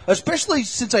 Especially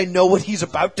since I know what he's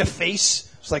about to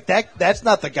face. It's that's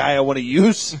not the guy I want to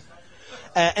use.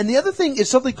 And the other thing is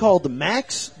something called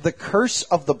Max, the Curse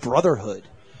of the Brotherhood.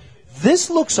 This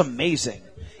looks amazing.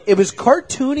 It was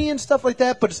cartoony and stuff like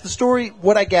that, but it's the story,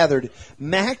 what I gathered.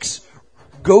 Max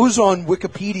goes on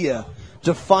Wikipedia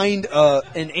to find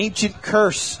an ancient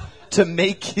curse to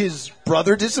make his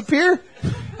brother disappear,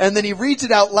 and then he reads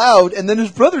it out loud, and then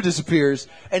his brother disappears,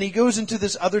 and he goes into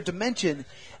this other dimension,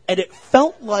 and it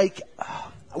felt like,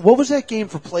 what was that game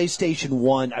for PlayStation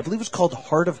 1? I believe it was called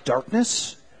Heart of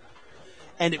Darkness,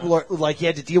 and it you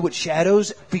had to deal with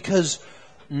shadows, because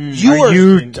Are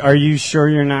you sure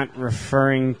you're not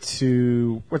referring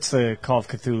to what's the Call of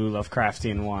Cthulhu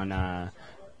Lovecraftian one?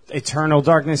 Eternal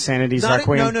Darkness, Sanity's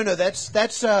Requiem. No. That's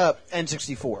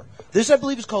N64. This, I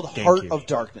believe, is called Heart of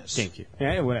Darkness. GameCube.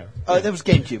 Yeah, whatever. That was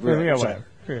GameCube. Right? Yeah,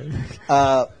 Sorry.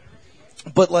 whatever.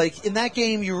 But in that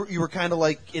game, you were kind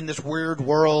of in this weird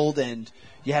world, and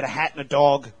you had a hat and a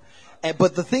dog.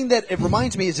 But the thing that it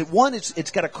reminds me is that one,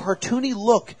 it's got a cartoony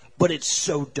look, but it's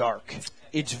so dark.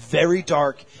 It's very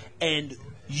dark, and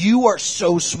you are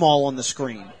so small on the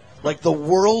screen. The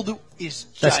world is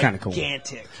That's kinda cool.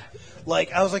 gigantic.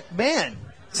 I was like, man,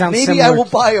 Sounds maybe similar I will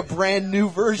buy a brand new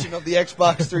version of the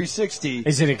Xbox 360.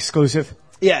 Is it exclusive?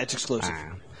 Yeah, it's exclusive.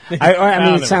 I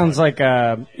mean, it sounds like you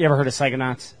ever heard of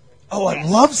Psychonauts? Oh, I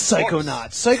love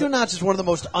Psychonauts. Psychonauts is one of the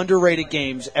most underrated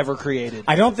games ever created.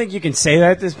 I don't think you can say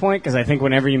that at this point because I think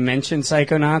whenever you mention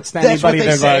Psychonauts to That's what anybody, they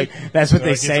they're say. That's what They're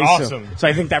they like, say. it's awesome. So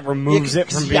I think that removes Yeah,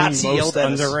 it from being Yahtzee most yelled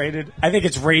at us. underrated. I think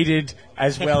it's rated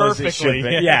as well as it should be.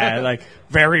 Perfectly, Yeah,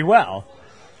 very well.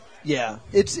 Yeah,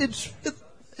 it's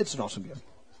an awesome game.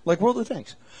 Like World of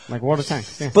Tanks. Like World of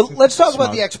Tanks. Yeah. But let's talk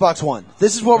about Smug. the Xbox One.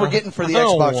 This is what we're getting for the I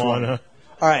don't Xbox One. wanna.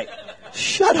 All right.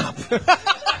 Shut up.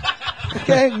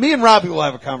 Okay? Me and Robbie will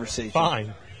have a conversation.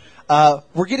 Fine.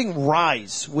 We're getting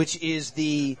Rise, which is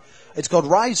it's called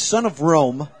Rise, Son of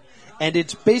Rome, and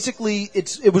it's basically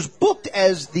it was booked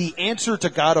as the answer to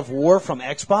God of War from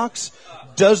Xbox.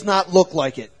 Does not look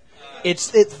like it. It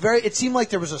seemed like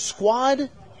there was a squad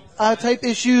type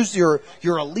issues. You're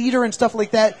a leader and stuff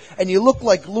like that, and you look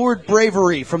like Lord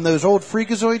Bravery from those old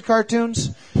Freakazoid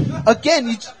cartoons.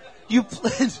 Again, you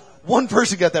one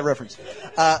person got that reference.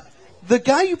 The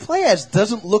guy you play as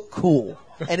doesn't look cool,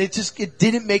 and it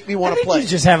didn't make me want to play. You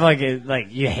just have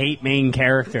you hate main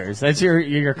characters. That's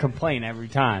your complaint every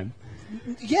time.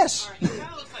 Yes.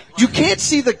 You can't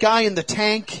see the guy in the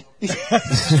tank.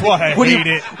 That's why I hate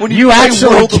it. When You play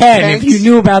actually World of can. Tanks. If you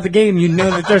knew about the game, you know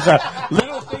that there's a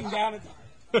little thing down at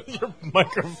Your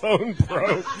microphone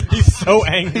broke. He's so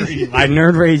angry. I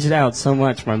nerd raged out so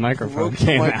much my microphone Broke the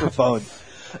came microphone.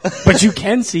 out. But you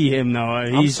can see him though.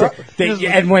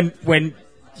 And when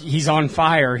he's on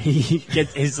fire, he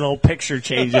gets his little picture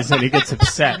changes and he gets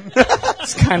upset.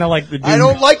 It's kind of like the dude. I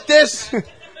don't like this.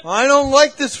 I don't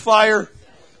like this fire.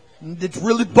 It's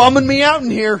really bumming me out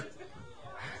in here.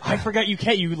 I forgot you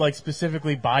can't. You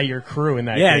specifically buy your crew in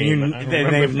that Yeah, game.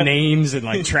 they have names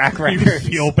and track You records.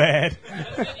 feel bad.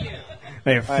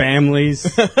 They have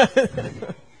families.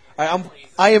 I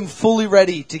am fully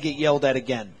ready to get yelled at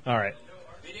again. All right.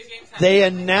 They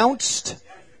announced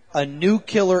a new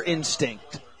Killer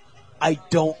Instinct. I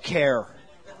don't care.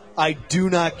 I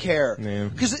do not care.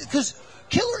 Because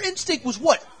Killer Instinct was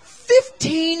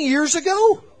 15 years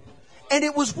ago? And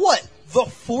it was the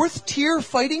 4th tier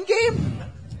fighting game?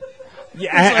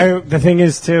 Yeah, the thing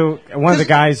is too. One of the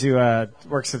guys who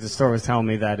works at the store was telling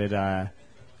me that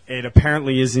it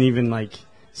apparently isn't even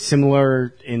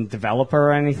similar in developer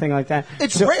or anything like that.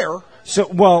 It's rare.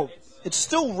 It's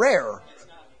still rare.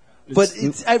 But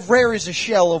Rare is a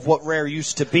shell of what Rare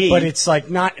used to be. But it's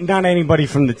not anybody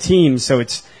from the team, so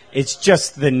it's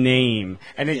just the name.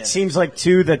 And it seems like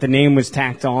too that the name was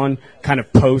tacked on kind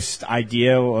of post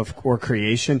idea or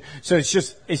creation. So it's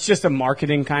just a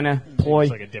marketing kind of ploy.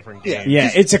 It's like a different game. Yeah,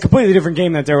 it's a completely different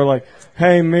game that they were like,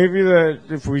 hey, maybe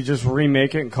if we just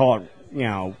remake it and call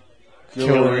it,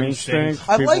 Killer Instinct.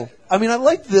 I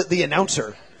like the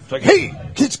announcer. It's like, hey,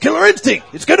 it's Killer Instinct.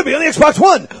 It's going to be on the Xbox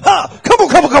One. Ah,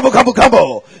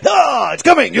 combo. Ah, it's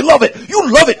coming. You love it. You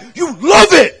love it. You love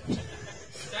it.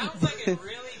 Sounds like a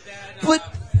really bad.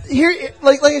 But here,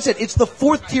 like I said, it's the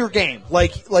 4th tier game.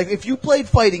 Like if you played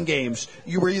fighting games,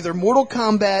 you were either Mortal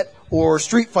Kombat or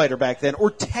Street Fighter back then, or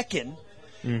Tekken,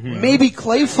 maybe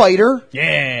Clay Fighter.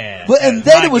 Yeah. And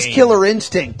then it was Killer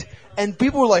Instinct. And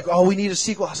people were like, oh, we need a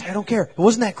sequel. I was like, I don't care. It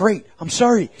wasn't that great. I'm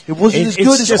sorry. It wasn't as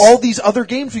good as all these other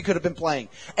games we could have been playing.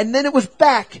 And then it was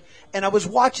back, and I was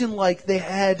watching, they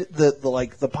had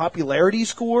the popularity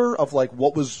score of,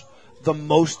 what was the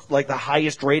most, the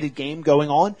highest rated game going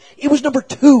on. It was number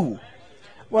 2.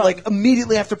 Well,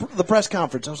 immediately after the press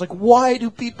conference. I was like, why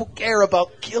do people care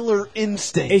about Killer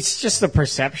Instinct? It's just a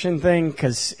perception thing,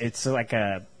 because it's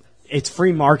it's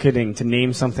free marketing to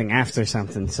name something after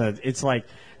something. So it's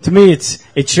to me,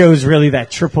 it shows really that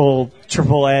triple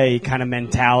A kind of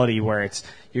mentality where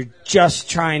you're just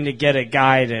trying to get a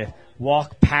guy to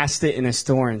walk past it in a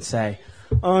store and say,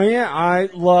 "Oh yeah, I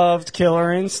loved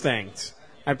Killer Instinct.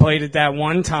 I played it that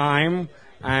one time,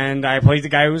 and I played the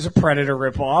guy who was a Predator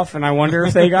ripoff, and I wonder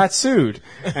if they got sued."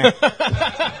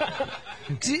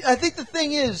 See, I think the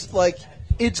thing is,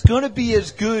 it's going to be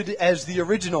as good as the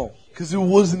original because it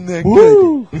wasn't that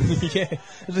good. Yeah.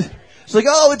 It's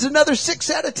it's another 6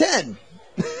 out of 10.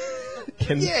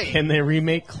 Can they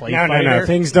remake Clay No, Fighter?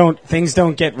 Things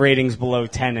don't get ratings below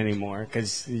 10 anymore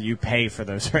because you pay for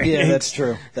those ratings. Yeah, that's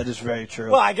true. That is very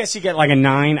true. Well, I guess you get a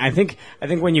 9. I think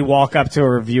when you walk up to a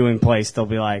reviewing place, they'll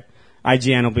be like,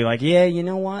 IGN will be like, yeah, you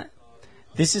know what?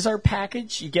 This is our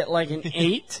package. You get an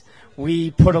 8.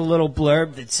 We put a little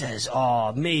blurb that says, "Oh,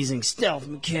 amazing stealth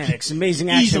mechanics,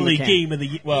 amazing action Easily mechanics." game of the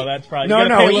year. Well, that's probably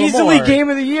No, easily game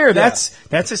of the year. Yeah.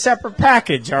 That's a separate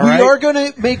package. All we right. are going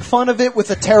to make fun of it with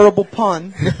a terrible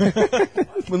pun,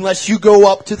 unless you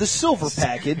go up to the silver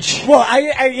package. Well,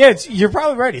 you're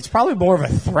probably right. It's probably more of a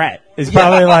threat. It's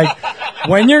probably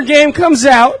when your game comes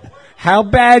out, how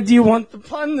bad do you want the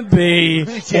pun to be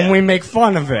when we make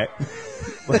fun of it?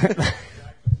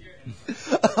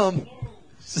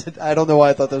 I don't know why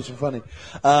I thought those were funny.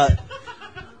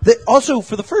 Also,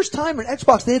 for the first time on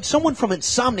Xbox, they had someone from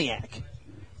Insomniac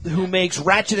who makes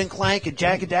Ratchet and Clank and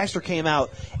Jak and Daxter came out,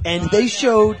 and they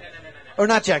showed, or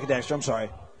not Jak and Daxter, I'm sorry,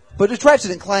 but it's Ratchet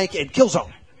and Clank and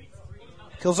Killzone.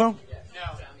 Killzone?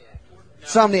 No.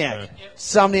 Insomniac.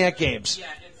 Insomniac Games. Yeah,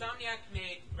 Insomniac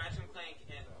made Ratchet and Clank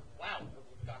and wow,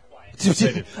 got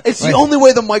quiet. It's the only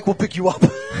way the mic will pick you up.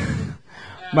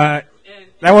 But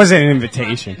And That wasn't an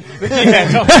invitation.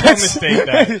 Yeah, don't mistake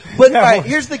that. But all right,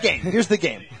 here's the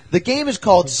game. The game is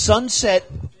called Sunset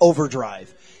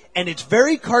Overdrive, and it's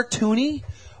very cartoony,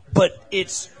 but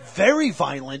it's very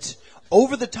violent,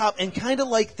 over the top, and kind of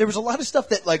like there was a lot of stuff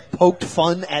that like poked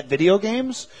fun at video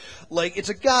games. Like it's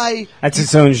a guy. That's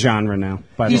its own genre now.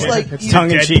 By the He's way, like- it's he's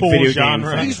tongue-in-cheek Deadpool video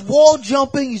genre. game. He's wall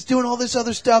jumping. He's doing all this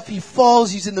other stuff. He falls.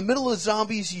 He's in the middle of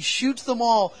zombies. He shoots them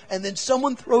all, and then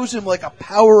someone throws him like a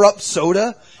power-up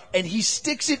soda, and he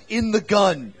sticks it in the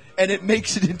gun, and it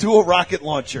makes it into a rocket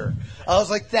launcher. I was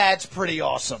like, that's pretty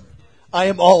awesome. I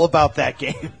am all about that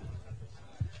game.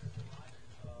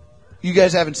 You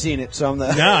guys haven't seen it, so I'm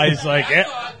the. No, he's like,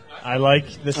 yeah, I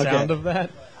like the sound of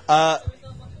that.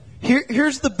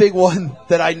 Here's the big one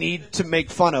that I need to make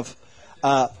fun of.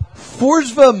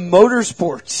 Forza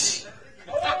Motorsports.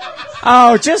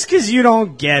 Oh, just because you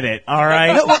don't get it, all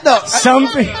right? No,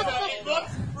 Something. It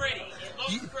looks pretty.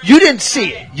 It looks pretty. You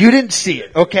didn't see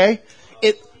it, okay?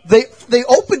 They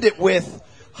opened it with,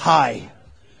 "Hi,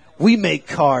 we make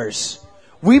cars.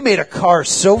 We made a car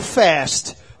so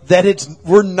fast that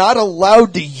we're not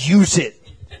allowed to use it."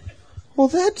 Well,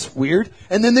 that's weird.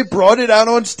 And then they brought it out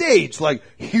on stage. Like,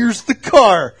 here's the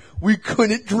car. We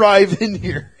couldn't drive in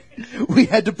here. We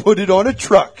had to put it on a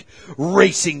truck.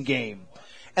 Racing game.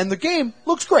 And the game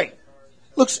looks great.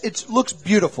 It looks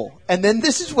beautiful. And then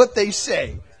this is what they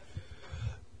say.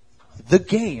 The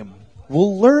game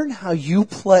will learn how you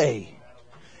play.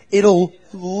 It'll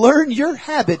learn your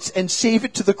habits and save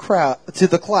it to the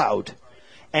cloud.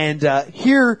 And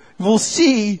here we'll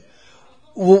see.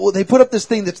 Well, they put up this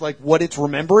thing that's like what it's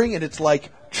remembering, and it's like,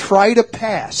 try to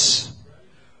pass.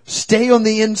 Stay on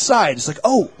the inside. It's like,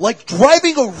 oh, like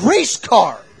driving a race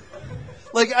car.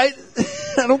 Like, I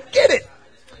don't get it.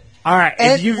 All right.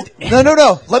 And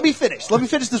no. Let me finish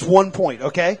this one point,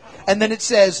 okay? And then it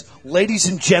says, ladies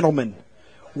and gentlemen,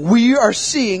 we are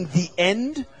seeing the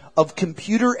end of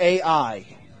computer AI.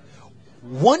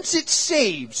 Once it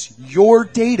saves your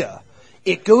data,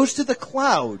 it goes to the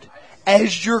cloud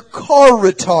as your car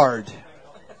retard.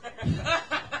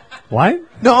 What?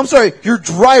 No, I'm sorry. Your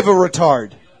driver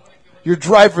retard. Your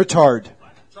drive retard.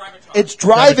 It's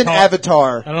drive and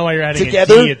avatar. I don't know why you're adding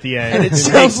together, a D at the end. and it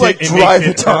sounds like drive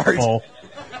retard. Hurtful.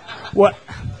 What?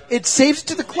 It saves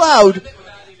to the cloud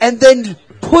and then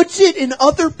puts it in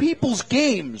other people's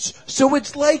games. So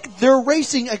it's like they're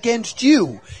racing against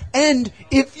you. And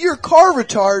if your car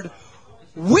retard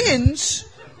wins,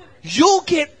 you'll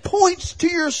get points to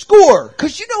your score.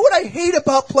 Because you know what I hate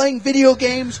about playing video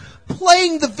games?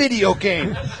 Playing the video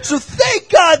game. So thank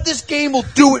God this game will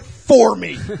do it for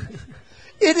me.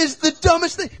 It is the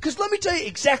dumbest thing. Because let me tell you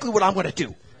exactly what I'm going to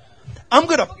do. I'm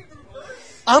going to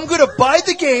buy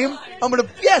the game. I'm going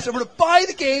to buy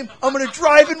the game. I'm going to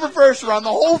drive in reverse around the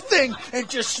whole thing and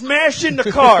just smash into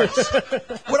cars.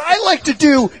 What I like to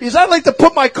do is I like to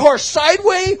put my car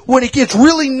sideways when it gets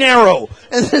really narrow.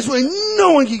 And this way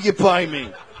no one can get by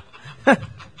me.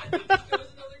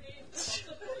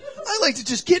 I like to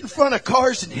just get in front of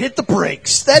cars and hit the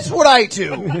brakes. That's what I do.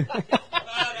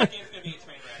 That game's gonna be a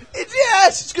train wreck.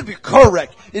 Yes, it's going to be a car wreck.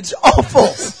 It's awful.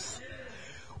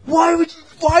 Why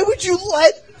would you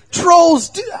let trolls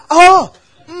do?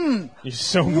 You're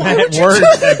so Why mad. would you Words do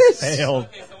have this? failed.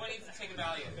 Okay, so what needs to take a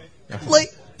value?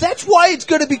 Like, that's why it's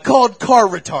going to be called car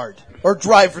retard or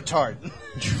drive retard.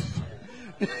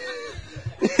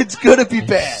 It's going to be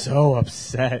bad. So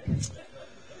upset.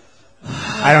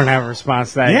 I don't have a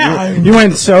response to that. Yeah, You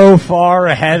went so far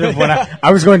ahead of what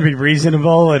I was going to be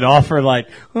reasonable and offer like,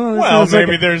 oh, this Well, sounds like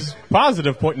maybe there's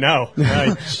positive point. No.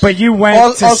 but you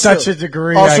went to such a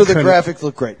degree. Also, I the couldn't- graphics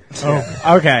look great.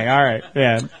 Oh, okay, all right,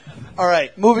 yeah. All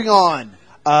right, moving on.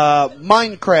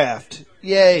 Minecraft.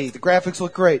 Yay, the graphics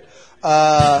look great.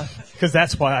 Because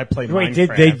that's why I play Wait,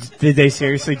 Minecraft. did they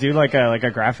seriously do like a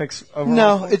graphics overall?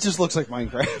 No, it just looks like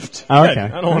Minecraft. Oh, Good. okay.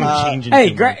 I don't want to change it.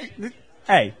 Hey,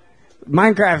 hey,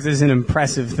 Minecraft is an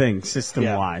impressive thing system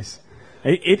wise.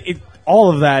 It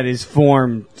all of that is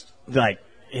formed like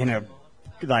in a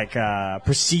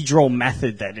procedural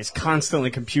method that is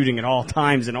constantly computing at all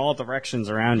times in all directions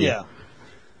around you. Yeah.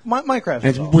 Minecraft.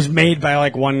 It was made by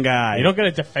like one guy. You don't got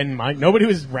to defend Minecraft. Nobody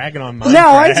was ragging on Minecraft. No,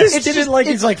 I just It's did just- it like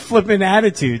it's- his like flippant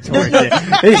attitude towards it.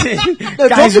 No,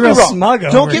 Guy's don't get real me wrong. smug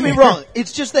over Don't get me it. wrong.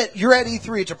 It's just that you're at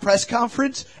E3. It's a press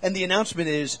conference, and the announcement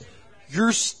is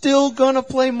you're still gonna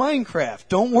play Minecraft.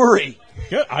 Don't worry.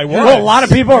 Good. I was. Well, a lot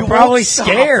of people are You probably won't stop.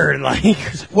 scared. Like,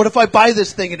 What if I buy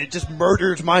this thing and it just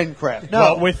murders Minecraft? No,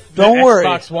 Well, with the don't worry.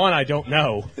 Xbox One, I don't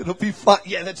know. It'll be fun.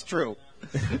 Yeah, that's true.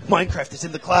 Minecraft is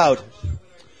in the cloud.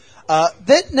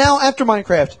 Then now after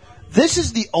Minecraft, this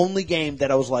is the only game that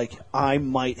I was like, I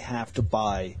might have to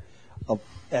buy. of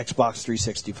Xbox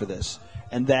 360 for this,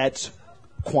 and that's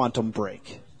Quantum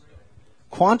Break.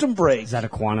 Quantum Break. Is that a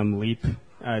Quantum Leap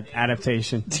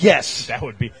adaptation? Yes. That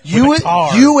would be. You with a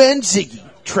car. and Ziggy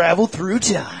travel through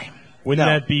time. Wouldn't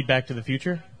No. that be Back to the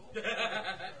Future?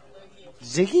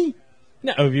 Ziggy?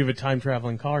 No, you have a time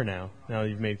traveling car now. Now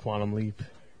you've made Quantum Leap.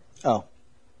 Oh.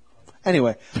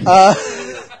 Anyway,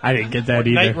 I didn't get that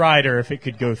either. Knight Rider, if it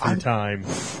could go through time.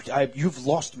 you've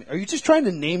lost me. Are you just trying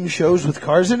to name shows with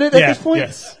cars in it at Yeah, this point?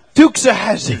 yes. Dukes of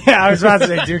Hazzard. Yeah, I was about to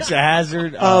say Dukes of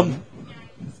Hazzard.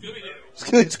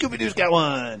 Scooby-Doo's got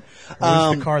one.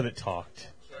 Who's the car that talked?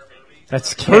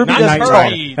 That's Herbie Knight doesn't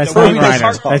Rider. talk. That's Herbie Knight doesn't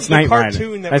Rider. talk. That's The Knight cartoon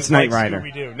Rider. that That's was Knight like Rider.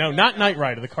 Scooby-Doo. No, not Knight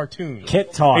Rider. The cartoon.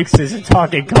 Kit talks is a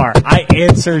talking car. I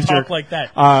answered your Talk like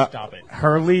that. Stop it.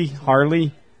 Harley. All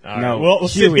right. No, We'll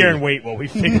sit Huey. here and wait while we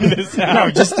figure this out.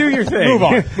 No, just do your thing. Move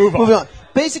on. Move on. Moving on.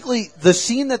 Basically, the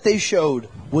scene that they showed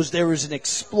was there was an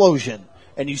explosion,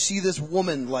 and you see this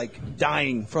woman like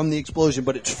dying from the explosion,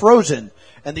 but it's frozen.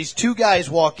 And these two guys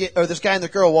walk in, or this guy and the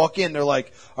girl walk in. They're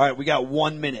like, "All right, we got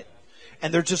 1 minute,"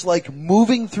 and they're just like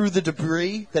moving through the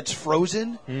debris that's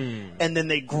frozen, and then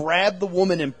they grab the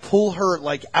woman and pull her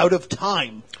like out of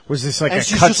time. Was this like And a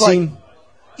she's just like- cutscene?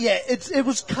 Yeah, it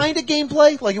was kind of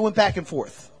gameplay, like it went back and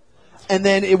forth. And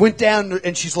then it went down,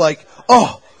 and she's like,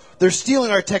 "Oh, they're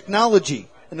stealing our technology."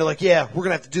 And they're like, "Yeah, we're going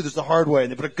to have to do this the hard way."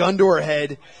 And they put a gun to her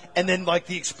head, and then, like,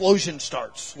 the explosion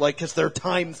starts, like, because their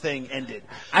time thing ended.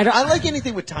 I don't- I like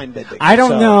anything with time bending. I don't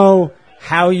so- know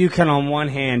how you can, on one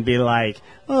hand, be like,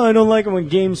 "Oh, I don't like it when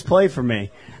games play for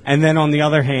me," and then on the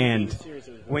other hand,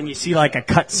 when you see like a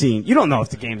cutscene, you don't know if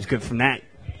the game's good from that.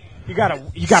 You gotta.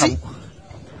 See-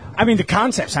 I mean, the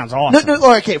concept sounds awesome. No, all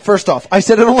right, okay, first off, I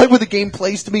said I don't like when the game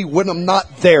plays to me when I'm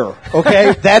not there,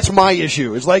 okay? That's my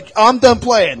issue. It's like, I'm done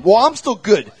playing. Well, I'm still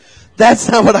good. That's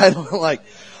not what I don't like.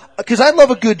 Because I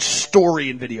love a good story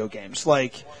in video games.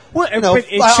 Like, Well, you know,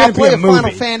 but it I'll shouldn't be play a a Final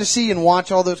movie. Fantasy and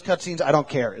watch all those cutscenes. I don't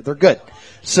care. They're good.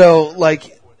 So,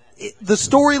 like, the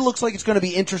story looks like it's going to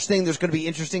be interesting. There's going to be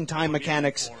interesting time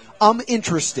mechanics. I'm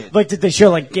interested. Like, did they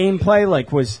show like gameplay? Like,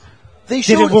 They did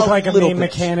showed it look a like a little main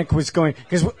bit. mechanic was going?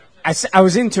 Because I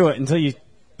was into it until you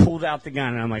pulled out the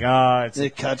gun, and I'm like, oh, it's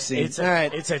The cutscene. It's All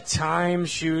right. it's a time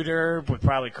shooter with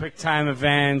probably quick time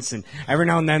events, and every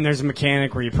now and then there's a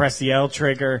mechanic where you press the L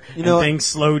trigger You know and what? things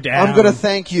slow down. I'm going to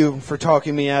thank you for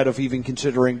talking me out of even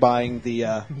considering buying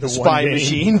the spy game.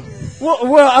 machine. well,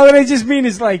 what I just mean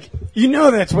is like you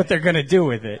know that's what they're going to do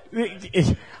with it.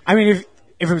 I mean,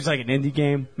 if it was like an indie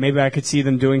game, maybe I could see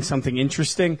them doing something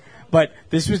interesting. But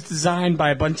this was designed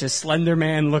by a bunch of Slender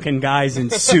Man-looking guys in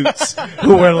suits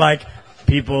who were like,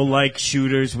 people like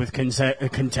shooters with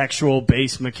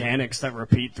contextual-based mechanics that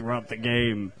repeat throughout the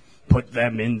game. Put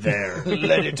them in there.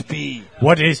 Let it be.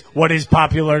 What is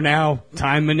popular now?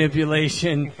 Time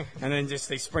manipulation. And then just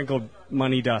they sprinkled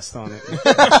money dust on it.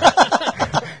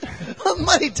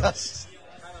 Money dust.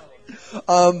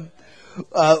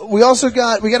 We also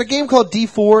got a game called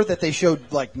D4 that they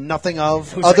showed like nothing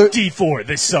of. Other D4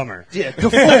 this summer. Yeah,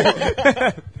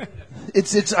 D4.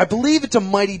 It's I believe it's a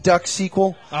Mighty Ducks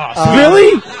sequel.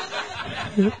 Really?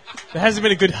 There hasn't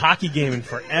been a good hockey game in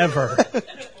forever.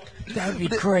 That would be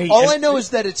great. All I know is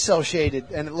that it's cell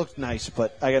shaded and it looked nice,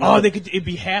 but I got It'd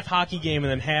be half hockey game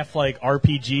and then half like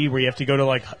RPG where you have to go to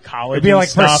like college. It'd be and like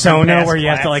stuff and Persona pass where you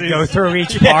have to like go classes. through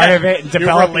each part of it and Your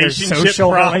develop your relationship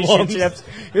social problems. relationships.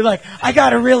 You're like, I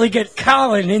gotta really get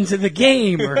Colin into the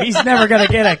game or he's never gonna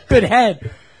get a good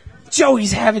head.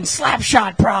 Joey's having slap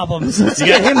shot problems. Let's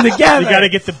get him together. You got to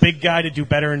get the big guy to do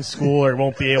better in school, or he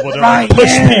won't be able to Right, push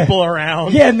yeah. people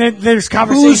around. Yeah, and then there's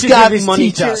conversations Who's got with his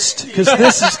money teacher. dust? Because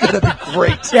this is going to be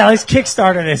great. Yeah, let's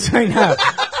Kickstarter this right now.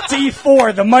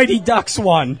 D4, the Mighty Ducks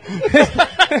one.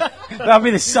 That'll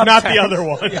be the subtext. Not the other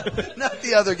one. Not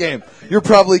the other game. You're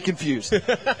probably confused.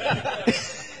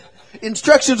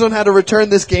 Instructions on how to return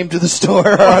this game to the store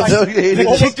are located.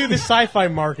 We'll do the sci-fi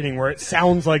marketing where it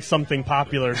sounds like something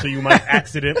popular, so you might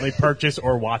accidentally purchase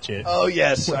or watch it. Oh,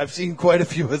 yes. I've seen quite a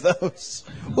few of those.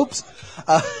 Whoops.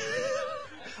 I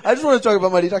just want to talk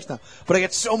about Mighty Ducks now, but I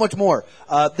get so much more.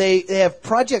 They have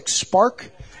Project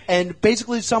Spark, and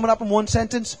basically to sum it up in one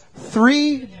sentence,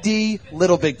 3D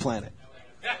Little Big Planet.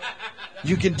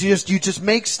 You just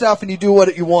make stuff and you do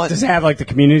what you want. Does it have like the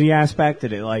community aspect?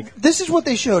 Did it like... This is what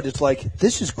they showed. It's like,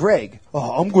 this is Greg.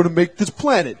 Oh, I'm going to make this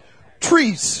planet.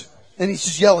 Trees. And he's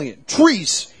just yelling it.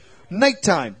 Trees.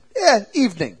 Nighttime. Yeah,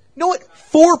 evening. You know what?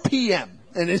 4 p.m.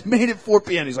 And it's made at 4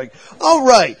 p.m. He's like, all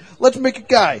right, let's make a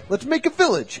guy. Let's make a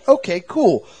village. Okay,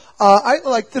 cool. I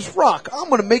like this rock. I'm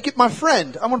going to make it my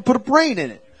friend. I'm going to put a brain in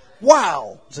it.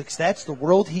 Wow. It's like, that's the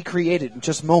world he created in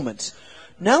just moments.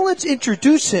 Now let's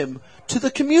introduce him to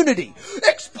the community.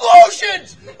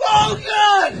 Explosions! Oh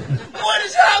God! What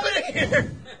is happening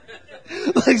here?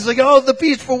 Like, it's like, oh, the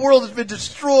peaceful world has been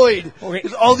destroyed.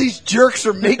 Because all these jerks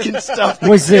are making stuff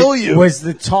to kill you. Was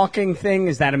the talking thing,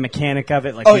 is that a mechanic of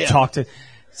it? Like you talk to...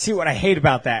 See, what I hate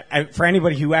about that, for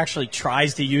anybody who actually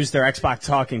tries to use their Xbox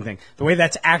talking thing, the way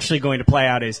that's actually going to play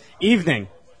out is evening.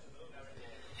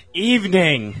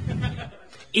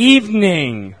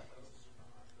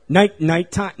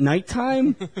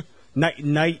 Nighttime?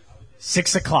 Night,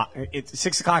 6 o'clock. It's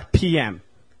 6 o'clock p.m.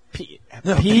 PM.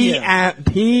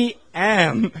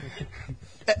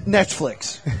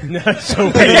 Netflix.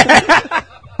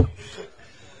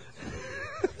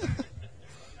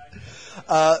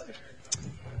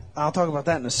 I'll talk about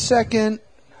that in a second.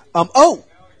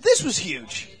 This was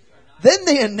huge. Then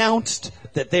they announced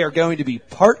that they are going to be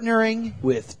partnering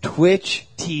with Twitch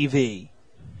TV.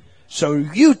 So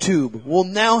YouTube will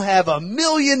now have 1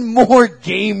 million more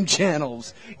game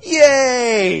channels.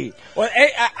 Yay! Well,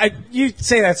 you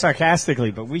say that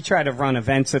sarcastically, but we try to run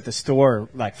events at the store,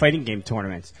 like fighting game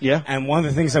tournaments. Yeah. And one of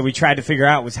the things that we tried to figure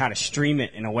out was how to stream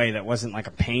it in a way that wasn't like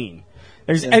a pain.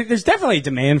 There's definitely a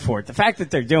demand for it. The fact that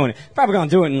they're doing it, probably going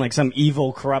to do it in like some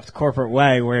evil, corrupt corporate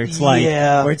way where it's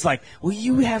like, well,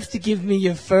 you have to give me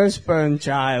your firstborn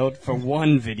child for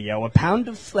 1 video, a pound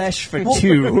of flesh for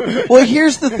 2. Well,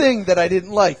 here's the thing that I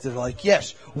didn't like. They're like,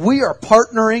 yes, we are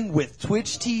partnering with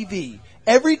Twitch TV.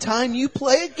 Every time you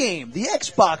play a game, the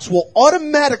Xbox will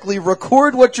automatically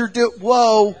record what you're doing.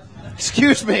 Whoa,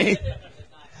 excuse me.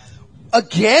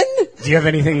 Again? Do you have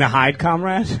anything to hide,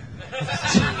 comrade?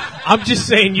 I'm just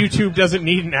saying YouTube doesn't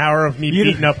need an hour of me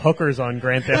beating up hookers on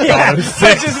Grand Theft Auto I 6.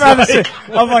 was just about to say,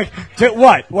 I'm like,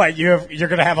 what? You're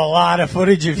going to have a lot of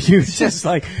footage of you just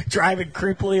like driving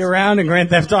creepily around in Grand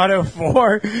Theft Auto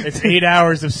 4? It's 8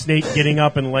 hours of Snake getting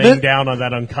up and laying down on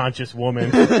that unconscious woman.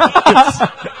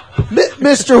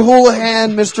 Mr.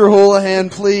 Houlihan,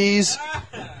 please.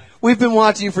 We've been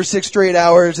watching you for 6 straight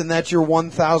hours, and that's your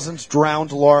 1,000th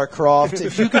drowned Lara Croft.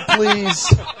 If you could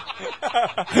please...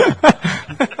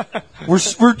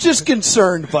 We're just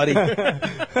concerned, buddy.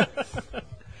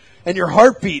 And your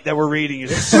heartbeat that we're reading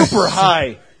is super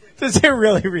high. Does it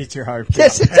really reach your heartbeat?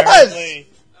 Yes, it does.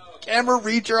 Camera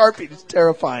reads your heartbeat. It's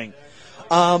terrifying.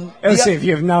 Let's see, if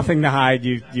you have nothing to hide,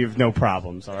 you have no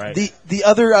problems, all right? The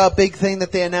other big thing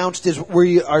that they announced is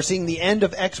we are seeing the end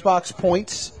of Xbox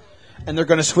points, and they're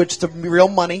going to switch to real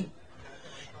money,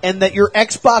 and that your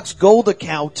Xbox Gold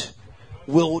account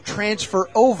will transfer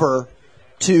over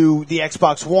to the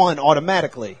Xbox One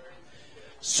automatically.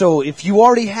 So if you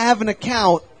already have an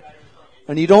account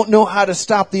and you don't know how to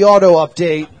stop the auto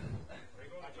update,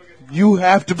 you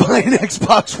have to buy an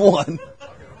Xbox One.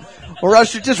 Or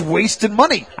else you're just wasting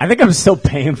money. I think I'm still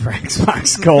paying for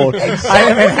Xbox Gold. Exactly. I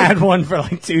haven't had one for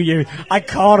like 2 years. I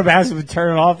called them, asked them to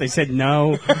turn it off. They said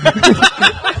no.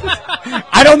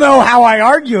 I don't know how I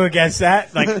argue against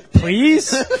that. Like, please?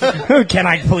 Can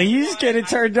I please get it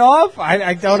turned off?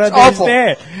 I don't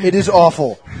understand. Awful. It is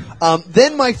awful.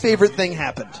 Then my favorite thing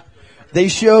happened. They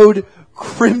showed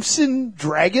Crimson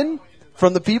Dragon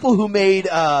from the people who made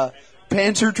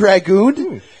Panzer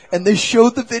Dragoon, and they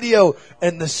showed the video,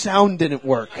 and the sound didn't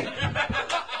work.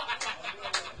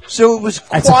 So it was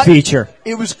quiet. That's a feature.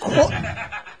 It was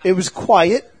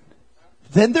quiet.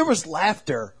 Then there was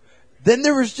laughter. Then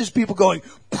there was just people going,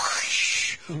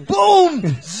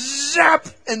 boom, zap,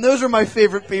 and those are my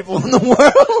favorite people in the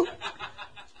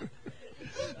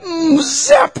world.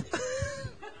 Zap.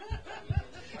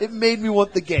 It made me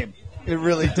want the game. It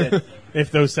really did.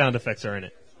 If those sound effects are in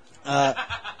it.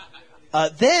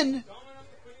 Then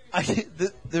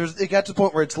it got to the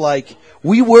point where it's like,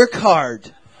 we work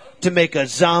hard to make a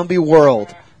zombie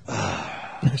world.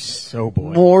 They're so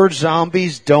boring. More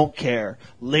zombies don't care.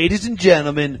 Ladies and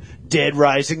gentlemen, Dead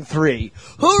Rising 3.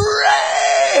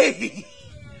 Hooray!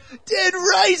 Dead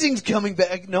Rising's coming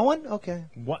back. No one? Okay.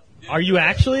 What? Are you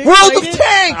actually World excited? of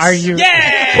Tanks! Are you?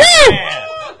 Yeah!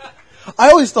 I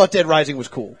always thought Dead Rising was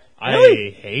cool.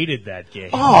 I hated that game.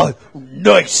 Oh,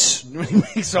 nice.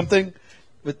 Make something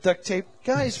with duct tape.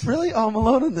 Guys, really? Oh, I'm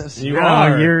alone in this. You No,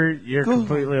 are. you're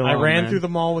completely alone. I ran man. through the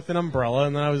mall with an umbrella,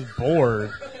 and then I was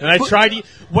bored. And I tried.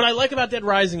 What I like about Dead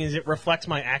Rising is it reflects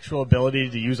my actual ability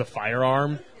to use a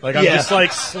firearm. Like I'm just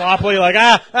like sloppily, like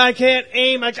I can't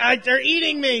aim. They're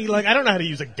eating me. Like I don't know how to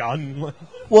use a gun.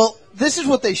 Well, this is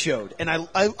what they showed, and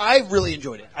I really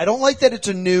enjoyed it. I don't like that it's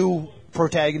a new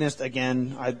protagonist.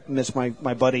 Again, I miss my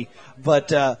buddy,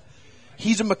 but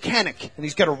he's a mechanic, and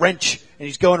he's got a wrench, and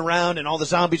he's going around, and all the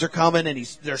zombies are coming, and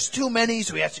there's too many,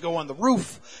 so he has to go on the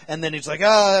roof, and then he's like,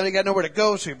 I got nowhere to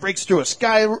go, so he breaks through a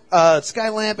sky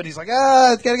lamp, and he's like,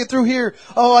 I gotta get through here.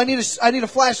 Oh, I need a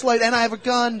flashlight, and I have a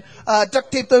gun.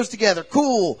 Duct tape those together.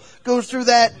 Cool. Goes through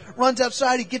that, runs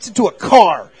outside, he gets into a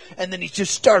car, and then he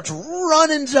just starts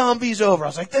running zombies over. I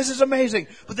was like, this is amazing.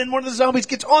 But then one of the zombies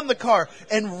gets on the car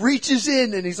and reaches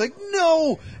in, and he's like,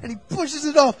 no, and he pushes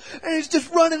it off, and he's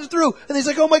just running through, and he's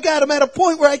like, oh my God, I'm at a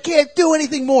point where I can't do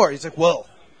anything more. He's like, well,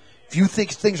 if you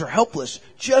think things are helpless,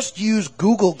 just use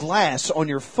Google Glass on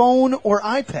your phone or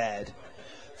iPad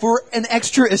for an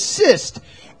extra assist.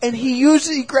 And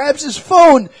he grabs his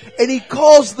phone, and he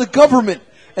calls the government,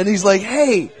 and he's like,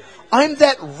 hey, I'm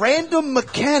that random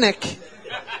mechanic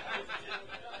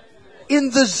in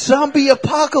the zombie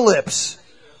apocalypse.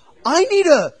 I need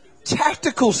a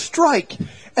tactical strike,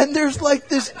 and there's like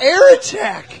this air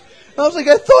attack. I was like,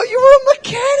 I thought you were a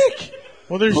mechanic.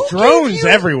 Well, there's drones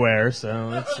everywhere,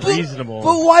 so it's reasonable.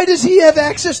 But why does he have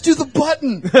access to the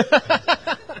button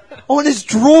on his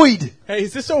droid? Hey,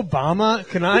 is this Obama?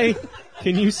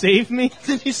 Can you save me?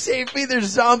 Can you save me? There's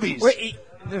zombies. Wait,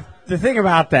 the thing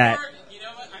about that,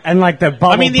 and like the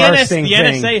bubble the bursting thing.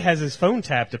 NSA has his phone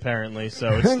tapped apparently, so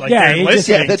it's like Yeah, they're he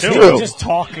listening that's to true. it. just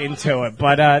talking to it.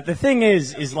 But the thing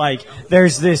is like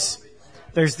there's this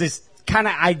kind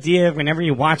of idea whenever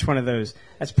you watch one of those,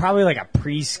 that's probably like a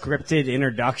pre-scripted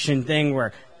introduction thing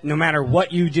where no matter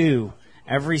what you do,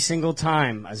 every single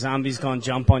time a zombie's going to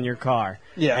jump on your car.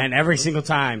 Yeah. And every single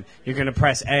time you're going to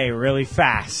press A really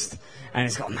fast and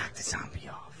it's going to knock the zombie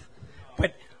off.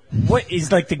 But what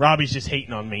is like the... Robbie's just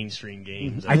hating on mainstream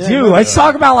games. I do. Let's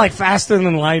talk about like Faster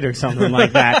Than Light or something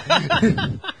like that.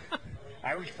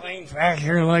 I was playing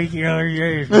Faster Than Light the other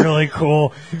day. It's really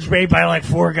cool. It's made by like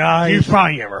 4 guys. You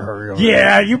probably never heard of it.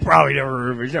 Yeah, you probably never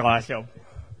heard of it. Awesome.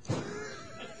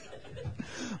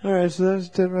 All right, so that's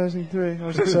Dead Rising 3. I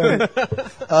was excited.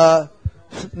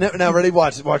 Now, ready?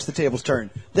 Watch the tables turn.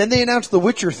 Then they announced The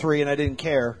Witcher 3, and I didn't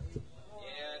care.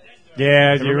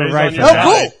 Yeah, you were Everybody's right on for your that.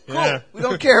 side. Cool. Yeah. We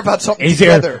don't care about something Is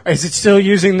together. it still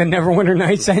using the Neverwinter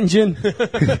Nights engine?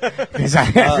 Because I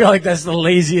feel like that's the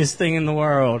laziest thing in the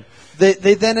world.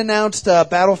 They then announced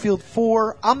Battlefield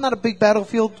 4. I'm not a big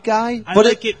Battlefield guy, I but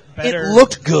like it better. It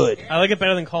looked good. I like it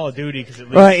better than Call of Duty because at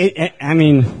least Well, I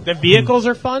mean, the vehicles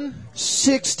are fun.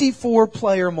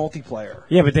 64-player multiplayer.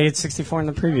 yeah, but they had 64 in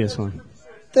the previous one.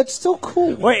 That's still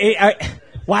cool. Wait,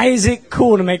 why is it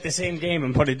cool to make the same game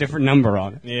and put a different number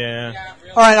on it? Yeah.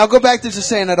 All right, I'll go back to just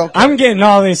saying I don't care. I'm getting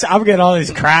all this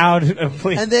crowd.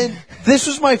 And then this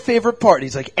was my favorite part.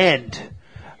 He's like, "And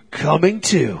coming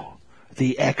to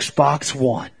the Xbox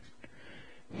One,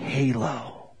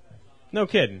 Halo." No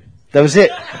kidding. That was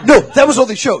it. No, that was all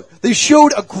they showed. They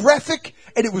showed a graphic,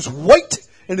 and it was white,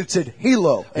 and it said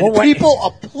Halo, and Well, wait. people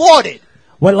applauded.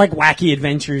 What like wacky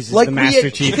adventures is Like the we Master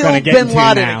had Chief killed going to get Bin into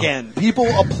Laden now? again. People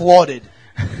applauded.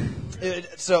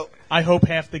 So I hope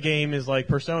half the game is like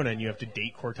Persona and you have to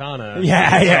date Cortana.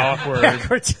 Yeah, It's yeah. awkward.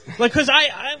 Yeah, Like, because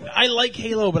I like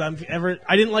Halo, but I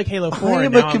didn't like Halo 4. I am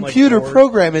and a now computer I'm like bored.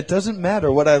 program. It doesn't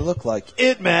matter what I look like.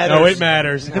 It matters. No, it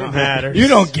matters. It matters. You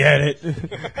don't get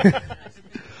it.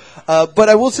 But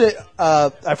I will say,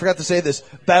 I forgot to say this.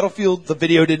 Battlefield, the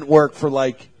video didn't work for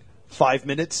like 5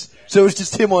 minutes. So it was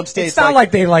just him on stage. It's not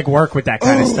like they like work with that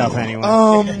kind of stuff anyway.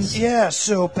 Yeah,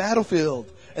 so Battlefield.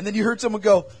 And then you heard someone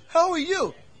go, "How are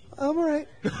you?" "I'm all right."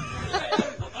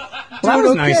 That was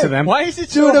okay. nice of them. Why is it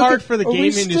Dude, so hard okay, for the are we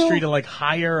game still- industry to like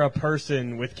hire a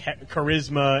person with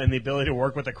charisma and the ability to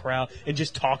work with a crowd and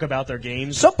just talk about their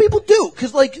games? Some people do,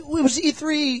 because like it was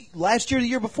E3 last year, the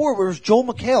year before, where it was Joel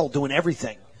McHale doing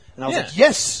everything, and I was Yeah. like,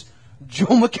 "Yes,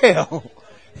 Joel McHale,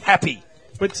 happy."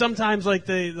 But sometimes, like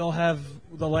they'll have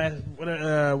the last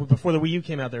before the Wii U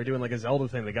came out, they were doing like a Zelda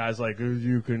thing. The guy's like,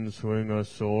 "You can swing a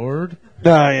sword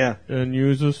Oh yeah, and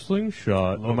use a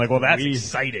slingshot." I'm like, "Well, that's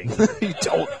exciting."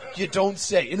 you don't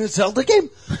say in a Zelda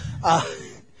game.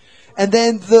 And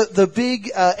then the big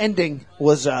ending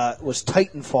was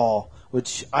Titanfall,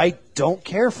 which I don't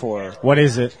care for. What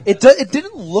is it? It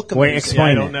didn't look amazing. Wait, explain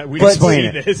I it. don't know. We But- didn't see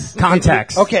Explain it. this.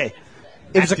 Context. Okay.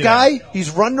 It was a guy, he's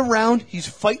running around, he's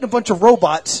fighting a bunch of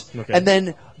robots, Okay. and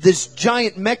then this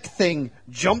giant mech thing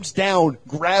jumps down,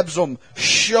 grabs him,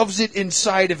 shoves it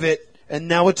inside of it, and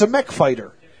now it's a mech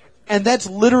fighter. And that's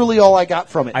literally all I got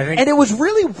from it. I think- And it was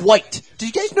really white.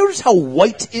 Did you guys notice how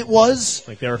white it was?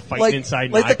 Like they were fighting inside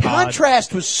an Like the iPod.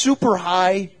 contrast was super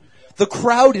high. The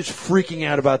crowd is freaking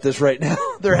out about this right now.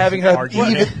 They're having an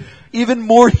Argument. even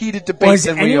more heated debate Was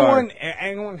than we are.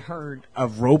 anyone heard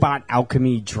of Robot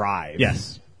Alchemy Drive?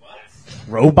 Yes.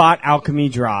 Robot Alchemy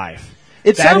Drive.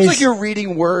 It That sounds is- like you're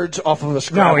reading words off of a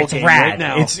Scrabble No, it's game rad. right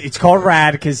now. It's called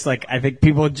rad because like I think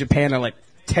people in Japan are like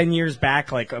 10 years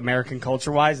back, like American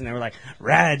culture wise, and they were like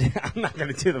rad. I'm not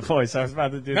going to do the voice. I was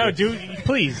about to do. No, the-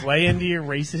 please lay into your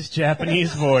racist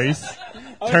Japanese voice.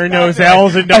 Turn those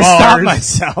L's into I stopped R's.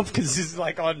 myself because this is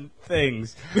like on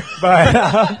things, but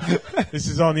This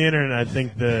is on the internet. I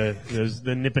think the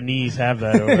Nipponese have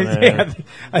that over there. yeah,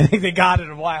 I think they got it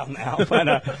a while now.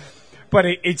 But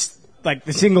it's like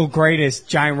the single greatest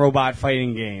giant robot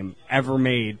fighting game ever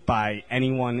made by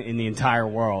anyone in the entire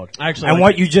world. Actually, and like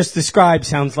what it. you just described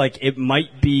sounds like it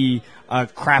might be a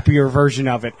crappier version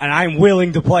of it, and I'm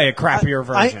willing to play a crappier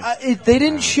version. They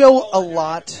didn't show a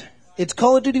lot. It's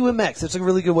Call of Duty with mechs. That's a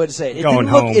really good way to say it. Going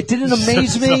home. It didn't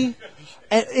amaze me.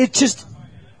 And it just...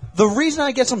 The reason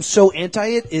I guess I'm so anti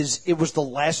it is it was the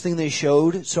last thing they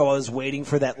showed, so I was waiting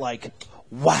for that, like,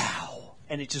 wow.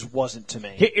 And it just wasn't to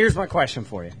me. Here's my question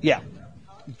for you. Yeah.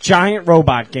 Giant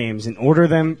robot games, in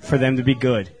order for them to be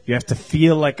good, you have to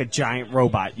feel like a giant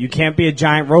robot. You can't be a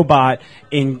giant robot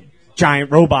in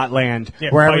giant robot land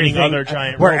where fighting other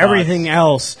giant where robots. everything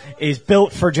else is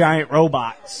built for giant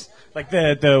robots. Like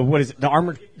the what is it? The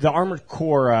Armored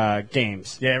Core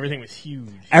games. Yeah, everything was huge.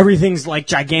 Everything's like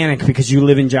gigantic because you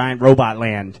live in giant robot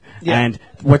land. Yeah. And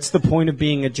what's the point of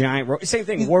being a giant same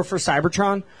thing, War for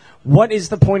Cybertron? What is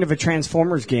the point of a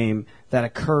Transformers game that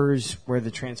occurs where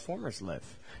the Transformers live?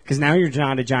 Because now you're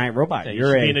not a giant robot. Yeah, you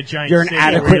you're should be in a giant you're an city where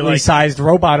you're adequately like- sized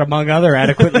robot among other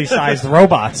adequately sized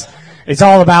robots. It's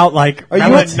all about like Are you I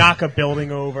want- would knock a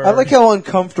building over. I like how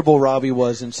uncomfortable Robbie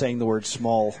was in saying the word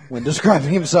small when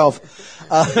describing himself.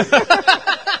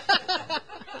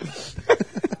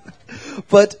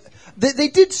 But they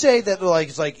did say that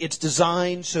it's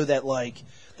designed so that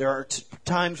there are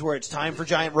times where it's time for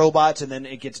giant robots and then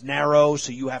it gets narrow,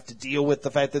 so you have to deal with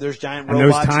the fact that there's giant and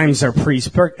robots. those times are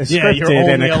pre-scripted yeah, you're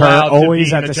and only occur allowed to always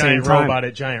be at in the a same giant time. robot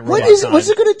at giant What robot is time. what's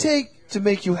it going to take to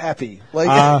make you happy?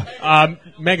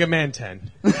 Mega Man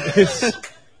 10.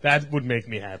 That would make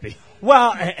me happy.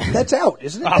 Well, that's out,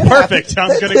 isn't it? Oh, That perfect.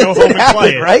 happened. I'm gonna go home and happened,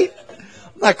 play it. Right?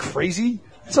 I'm not crazy.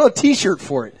 I saw a T-shirt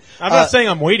for it. I'm not saying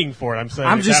I'm waiting for it. I'm saying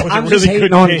I'm that just was I'm a just really hating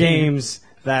good on game. games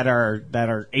that are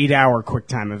 8-hour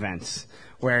QuickTime events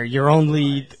where your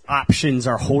only options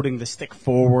are holding the stick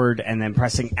forward and then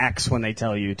pressing X when they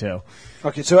tell you to.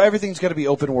 Okay, so everything's got to be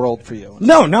open world for you.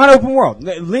 No, not open world.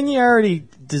 Linearity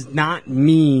does not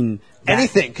mean that.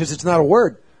 Anything, because it's not a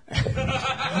word.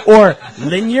 Or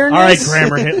linearness. All right,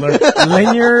 Grammar Hitler.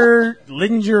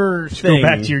 linear Go thing.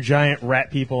 back to your giant rat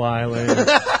people island.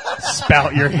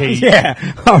 Spout your hate.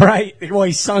 Yeah. All right. Well,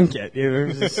 he sunk it. It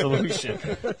was a solution.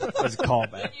 Let's call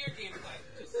back. Linear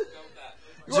gameplay. Just go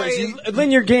with that.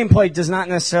 Linear gameplay does not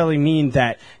necessarily mean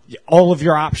that all of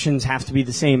your options have to be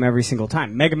the same every single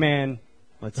time. Mega Man,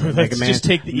 let's just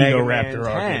take the Mega Ego Man Raptor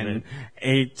 10,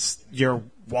 argument. You're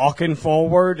walking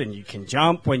forward and you can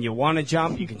jump when you want to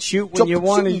jump. You can shoot when Jump you the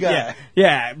want to. shooting guy.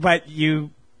 Yeah, but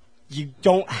you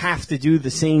don't have to do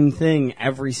the same thing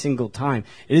every single time.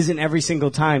 It isn't every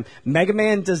single time. Mega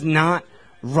Man does not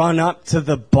run up to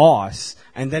the boss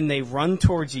and then they run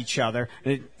towards each other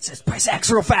and it says press X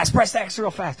real fast, press X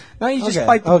real fast. Now you just Okay,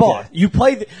 fight the okay. boss. You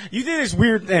do this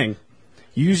weird thing.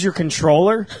 You use your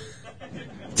controller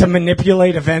to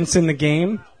manipulate events in the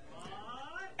game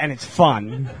and it's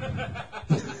fun.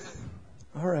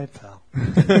 All right, pal.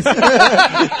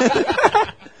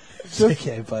 It's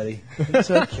okay, buddy. It's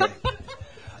okay.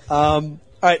 All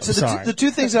right, so Sorry. the two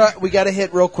things that we got to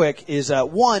hit real quick is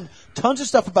one, tons of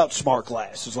stuff about smart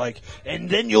glass. It's like, and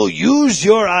then you'll use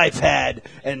your iPad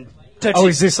and touch Oh, it.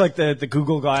 is this like the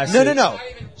Google Glass? No.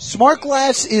 Smart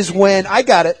glass is when I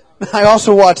got it. I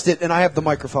also watched it, and I have the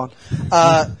microphone.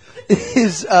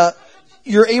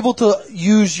 You're able to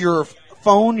use your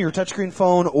phone, your touchscreen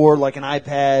phone, or like an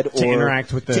iPad, or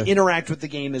interact with the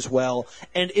game as well.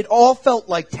 And it all felt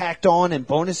like tacked on and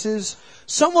bonuses.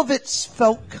 Some of it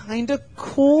felt kind of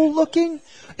cool looking.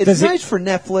 It's nice for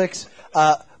Netflix,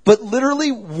 but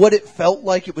literally what it felt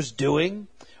like it was doing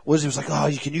was it was like, oh,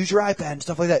 you can use your iPad and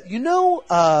stuff like that. You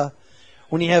know,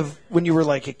 when you were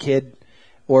like a kid,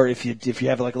 or if you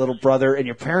have like a little brother and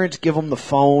your parents give them the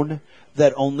phone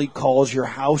that only calls your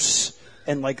house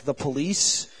and like the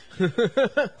police.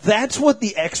 That's what the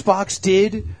Xbox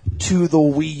did to the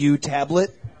Wii U tablet.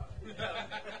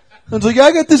 It's like,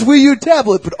 I got this Wii U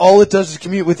tablet, but all it does is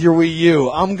commute with your Wii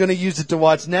U. I'm going to use it to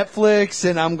watch Netflix,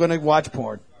 and I'm going to watch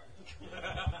porn.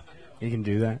 You can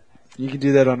do that. You can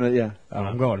do that on a, yeah. Oh,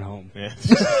 I'm going home. Yeah.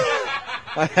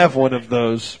 I have one of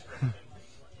those.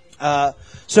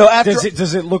 So after...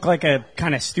 Does it look like a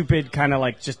kind of stupid, kind of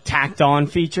like just tacked on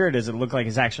feature? Or does it look like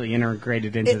it's actually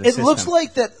integrated into the It system? looks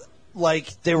like that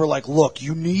like they were like, look,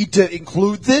 you need to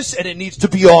include this, and it needs to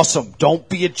be awesome. Don't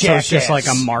be a jackass. So it's just like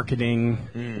a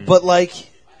marketing. But like,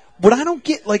 what I don't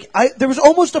get, like, there was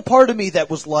almost a part of me that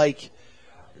was like,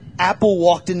 Apple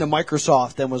walked into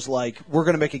Microsoft and was like, we're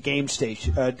going to make a game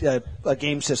station, a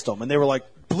game system, and they were like,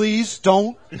 please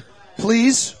don't.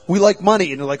 Please, we like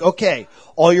money. And they're like, okay,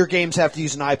 all your games have to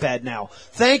use an iPad now.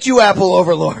 Thank you, Apple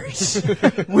overlords.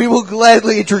 We will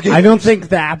gladly introduce. I don't think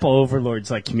the Apple overlords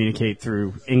like communicate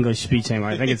through English speech anymore.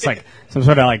 I think it's like some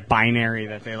sort of like binary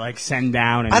that they like send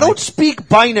down. And I don't speak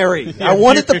binary. I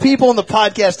wanted the people on the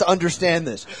podcast to understand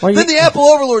this. Well, Then the Apple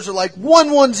overlords are like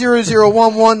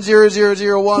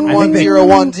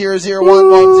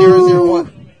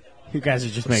 110011000110010011001101. You guys are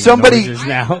just making Somebody- noises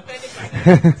now.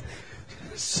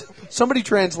 Somebody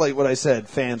translate what I said,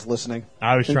 fans listening.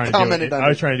 I was And trying to do commented it. on I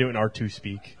was it. trying to do it in R2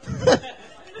 speak.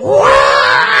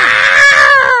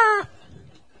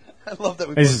 I love that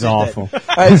we This both is did that. awful. All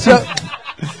right,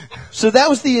 so that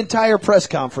was the entire press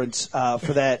conference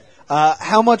for that.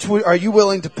 How much are you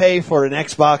willing to pay for an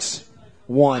Xbox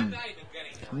One?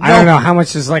 I don't know how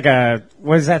much is like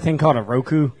what is that thing called, a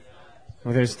Roku?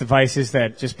 Where there's devices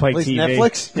that just play Plays TV.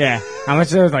 Netflix? Yeah. How much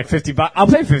is it? Like $50? I'll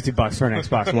pay $50 for an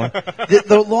Xbox One.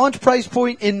 The launch price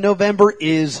point in November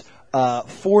is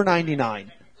 $499,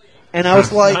 and I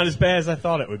was Not like, as bad as I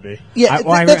thought it would be. yeah,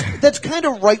 well, that's kind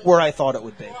of right where I thought it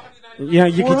would be. Yeah,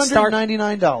 you could start.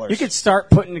 $499. You could start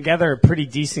putting together a pretty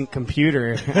decent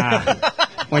computer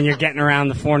when you're getting around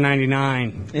the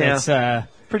 $499. Yeah. It's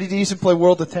pretty decent. Play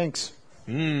World of Tanks.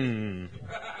 I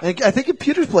think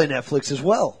computers play Netflix as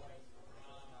well.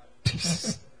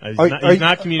 He's Are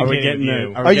not you communicating with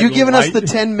you. Are you getting giving us light? the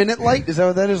 10-minute light? Is that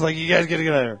what that is? Like, you guys get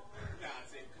together.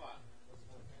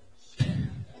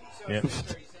 Yeah.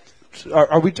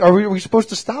 Are we supposed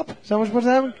to stop? Is that what's supposed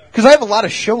to happen? Because I have a lot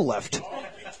of show left.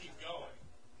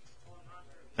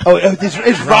 Oh,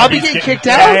 is Robbie getting kicked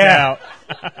out? Yeah.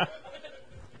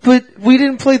 But we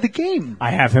didn't play the game. I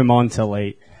have him on till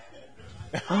 8.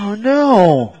 Oh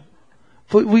no!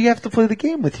 But we have to play the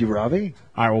game with you, Robbie.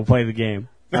 All right, we'll play the game.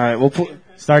 All right, we'll.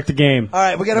 Start the game. All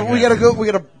right, we gotta go. We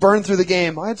gotta burn through the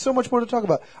game. I had so much more to talk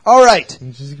about. All right,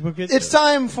 it's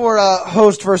time for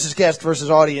host versus guest versus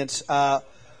audience.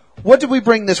 What did we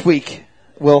bring this week,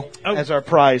 Will, as our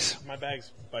prize? My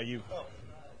bag's by you.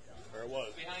 Where it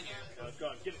was. Behind you. Oh, it's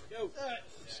gone. Get it. Go.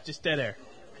 It's just dead air.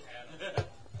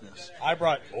 I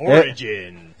brought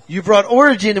Origin. You brought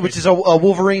Origin, which is a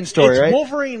Wolverine story, It's right?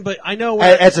 Wolverine, but I know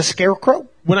As a scarecrow?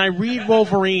 when I read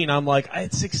Wolverine, I'm like,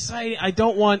 it's exciting. I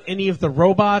don't want any of the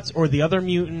robots or the other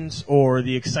mutants or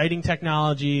the exciting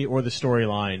technology or the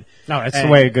storyline. No, that's the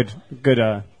way a good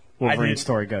Wolverine didn't-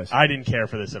 story goes. I didn't care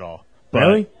for this at all. But-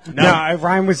 Really? No.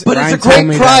 Ryan was. But Ryan it's a told great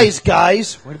me prize,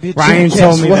 guys. That, Ryan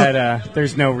told me that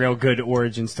there's no real good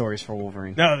origin stories for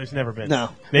Wolverine. No, there's never been. No.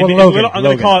 Maybe Well, Logan, I'm going to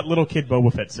Logan. call it Little Kid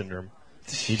Boba Fett syndrome.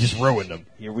 He just ruined them.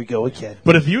 Here we go again.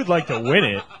 But if you would like to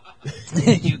win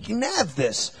it, You can have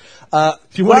this.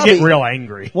 if you want to Robbie, get real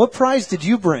angry, what prize did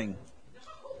you bring?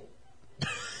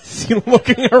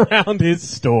 looking around his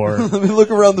store. Let me look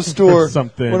around the store.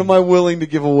 Something. What am I willing to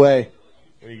give away?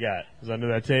 What do you got? Is under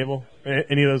that table?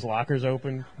 Any of those lockers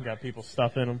open? You got people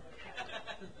stuff in them?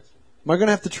 Am I going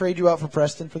to have to trade you out for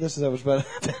Preston for this? Is that what's about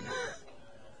to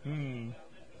happen?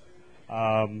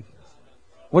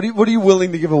 What are you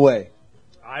willing to give away?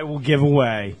 I will give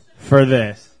away for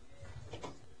this.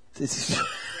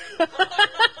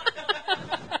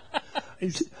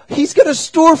 He's got a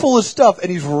store full of stuff,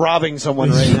 and he's robbing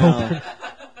someone right now.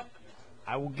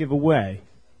 I will give away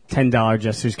 $10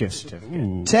 Jester's gift certificate.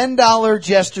 $10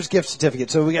 Jester's gift certificate.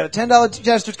 So we got a $10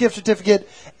 Jester's gift certificate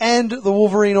and the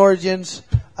Wolverine Origins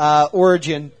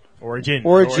Origin. Origin.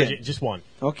 Just one.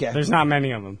 Okay. There's not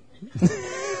many of them.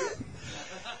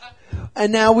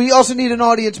 And now we also need an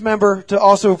audience member to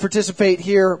also participate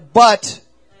here, but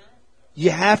you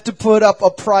have to put up a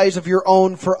prize of your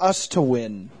own for us to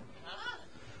win.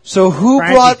 So who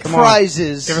Frankie, brought come on.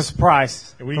 prizes? Give us a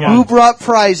prize. We Who got brought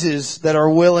prizes that are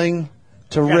willing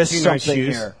to got risk 2 nice something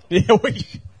shoes. here? Yeah,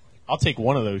 I'll take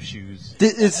one of those shoes.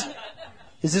 Is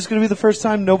this going to be the first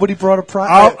time nobody brought a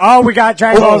prize? Oh, we got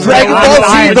Dragon Ball Z. Dragon Ball Z,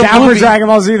 I am the down movie. for Dragon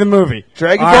Ball Z, the movie.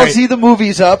 Dragon All Ball right. Z the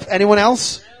movie's up. Anyone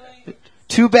else?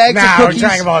 2 bags of No, cookies.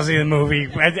 Dragon Ball Z, the movie.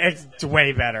 It's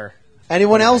way better.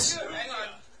 Anyone else?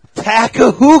 Pack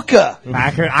a hookah.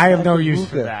 I have no use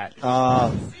for that.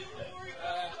 Uh,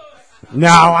 No,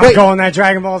 I'm Wait. going that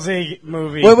Dragon Ball Z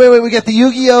movie. Wait. We got the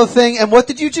Yu-Gi-Oh thing. And what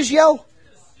did you just yell?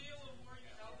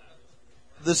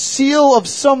 The seal of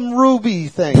some ruby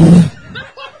thing.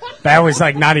 That was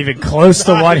like not even close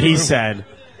to what he said.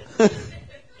 He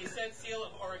said seal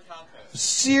of Orichalcos.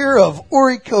 seer of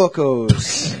Oreo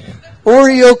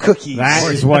cookies.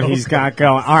 That is what he's got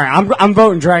going. All right, I'm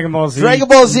voting Dragon Ball Z. Dragon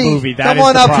Ball Z. Movie. That Come is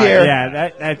on the up part. here. Yeah,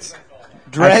 that's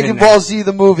Dragon Ball Z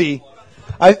the movie.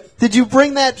 Did you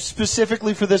bring that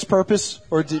specifically for this purpose,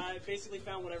 or did? I basically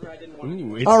found whatever I didn't want.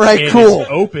 Ooh, it's, All right, and cool.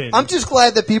 It's open. I'm just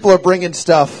glad that people are bringing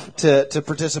stuff to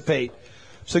participate.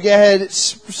 So go ahead,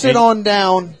 sit on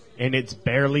down. And it's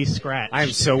barely scratched.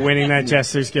 I'm so winning that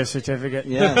Jester's gift certificate.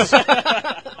 Yes.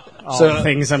 All the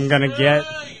things I'm gonna get.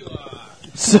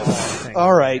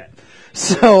 All right.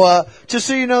 So just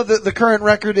so you know, the current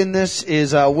record in this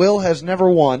is Will has never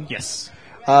won. Yes.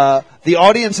 The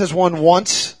audience has won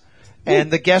once,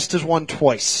 and the guest has won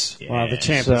twice. Well, the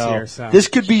champ is here. So This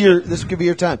could be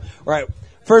your time. All right.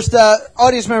 First,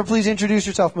 audience member, please introduce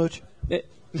yourself, Mooch.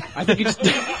 I think you just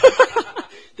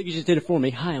did it for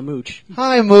me. Hi, I'm Mooch.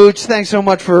 Hi, Mooch. Thanks so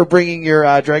much for bringing your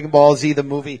Dragon Ball Z the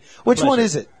movie. Which one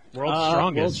is it?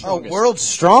 World's Strongest. World's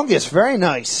Strongest. Very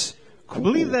nice. I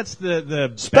believe that's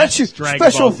the Special best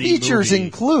Dragon Ball Z features movie.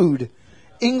 include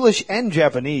English and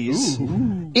Japanese,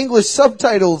 English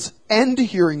subtitles and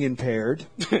hearing impaired.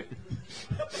 How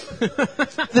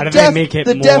do they make it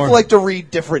the more? deaf like to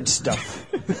read different stuff.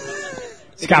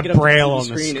 It's got Get up to braille on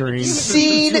the the screen.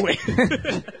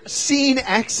 screen. Scene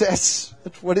access.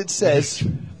 That's what it says.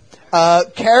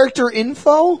 Character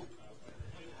info.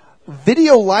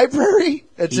 Video library.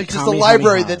 It's just a Ikami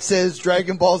library Hamiha. that says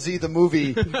Dragon Ball Z the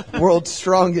movie, World's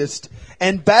Strongest,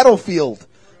 and Battlefield.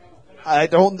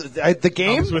 The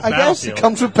game, Comes with I guess, it Battlefield.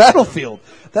 comes with Battlefield.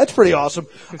 That's pretty awesome.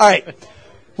 All right,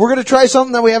 we're going to try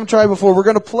something that we haven't tried before. We're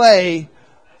going to play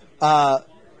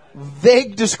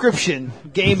Vague Description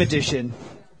Game Edition.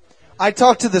 I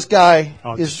talked to this guy.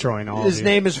 I'm destroying all His of you.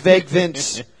 name is Vague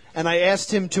Vince, and I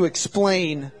asked him to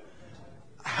explain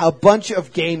a bunch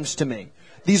of games to me.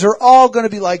 These are all going to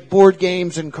be like board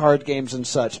games and card games and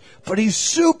such. But he's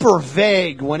super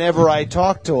vague whenever I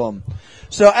talk to him.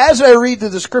 So as I read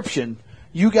the description,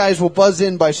 you guys will buzz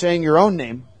in by saying your own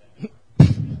name.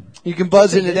 You can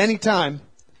buzz in at any time,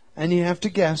 and you have to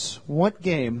guess what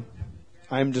game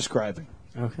I'm describing.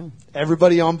 Okay.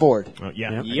 Everybody on board? Oh,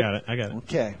 yeah, Yep. I got it.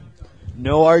 Okay.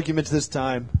 No arguments this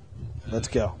time. Let's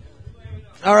go.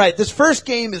 All right, this first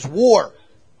game is war.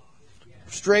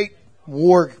 Straight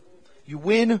war. You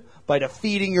win by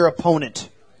defeating your opponent.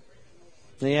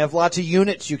 Now you have lots of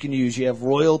units you can use. You have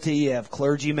royalty, you have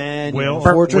clergyman, you have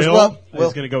fortress. Will Will.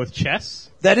 is going to go with chess.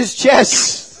 That is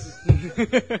chess.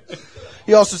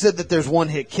 He also said that there's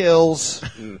one-hit kills.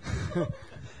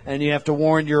 And you have to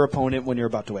warn your opponent when you're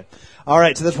about to win. All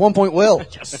right, so that's 1 point, Will.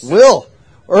 Will,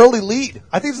 early lead.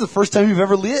 I think it's the first time you've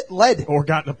ever led. Or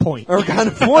gotten a point. Or got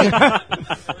a point.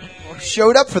 Or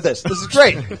showed up for this. This is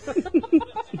great.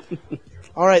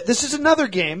 All right, this is another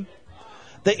game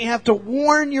that you have to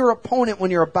warn your opponent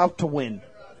when you're about to win.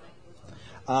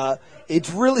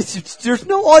 There's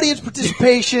no audience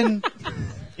participation.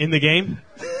 In the game?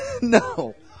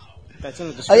 No. That's in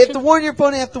the You description. have to warn your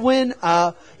opponent, you have to win.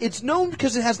 It's known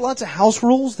because it has lots of house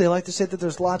rules. They like to say that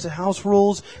there's lots of house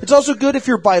rules. It's also good if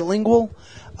you're bilingual.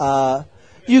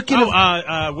 You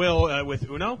can. Will with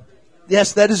Uno?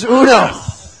 Yes, that is Uno.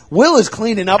 Will is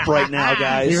cleaning up right now,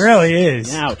 guys. He really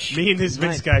is. Ouch. Me and this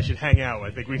Vince guy should hang out. I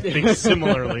think we think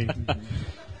similarly.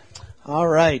 All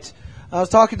right. I was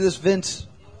talking to this Vince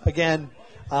again,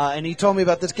 and he told me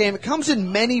about this game. It comes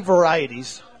in many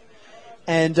varieties,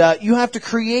 and you have to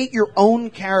create your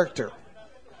own character.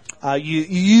 You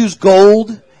use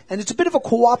gold, and it's a bit of a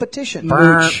co-opetition.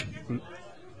 Mooch.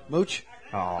 Mooch?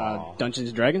 Dungeons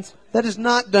and Dragons? That is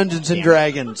not Dungeons and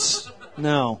Dragons.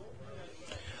 No.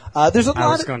 There's a I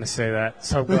lot was of... going to say that.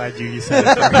 So glad you said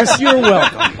it first. You're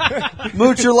welcome.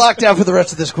 Mooch, you're locked out for the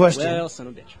rest of this question. Well, son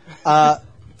of a bitch.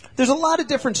 There's a lot of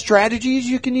different strategies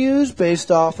you can use based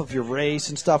off of your race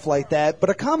and stuff like that, but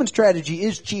a common strategy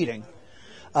is cheating.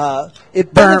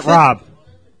 It Burnt benefit- Rob.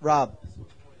 Rob.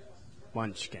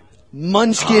 Munchkin.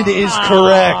 Munchkin is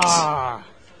correct.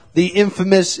 The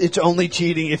infamous "it's only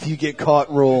cheating if you get caught"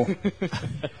 rule,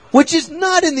 which is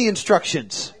not in the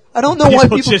instructions. I don't know why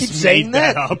people keep just saying made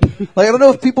that that. up. Like, I don't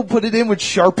know if people put it in with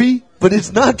Sharpie, but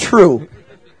it's not true.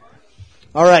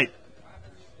 All right.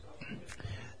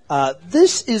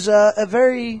 This is a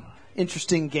very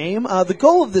interesting game. The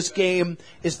goal of this game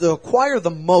is to acquire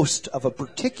the most of a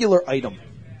particular item.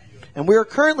 And we are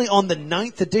currently on the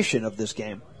 9th edition of this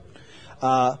game.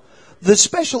 The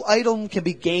special item can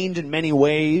be gained in many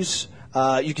ways.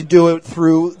 You can do it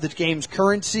through the game's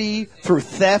currency, through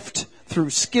theft, through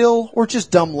skill, or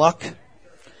just dumb luck.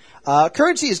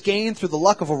 Currency is gained through the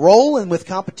luck of a roll and with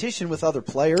competition with other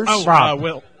players. Oh,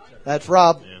 Will. That's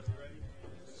Rob.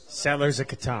 Settlers of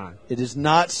Catan. It is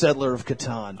not Settler of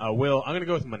Catan. Will, I'm going to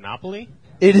go with Monopoly.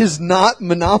 It is not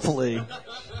Monopoly.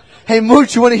 Hey,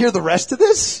 Mooch, you want to hear the rest of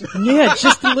this? Yeah,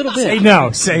 just a little bit. Say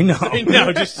no. Say no.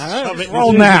 No, just shove it.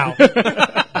 Roll now.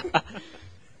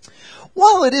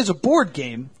 While it is a board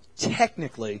game,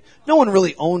 technically, no one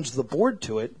really owns the board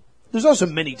to it. There's also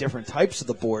many different types of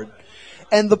the board.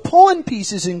 And the pawn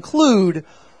pieces include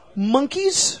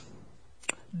monkeys,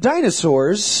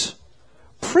 dinosaurs,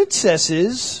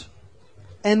 princesses,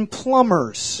 and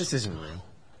plumbers. This isn't real.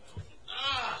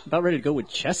 About ready to go with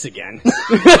chess again.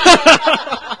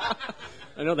 I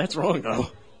know that's wrong, though.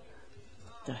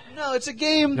 No, it's a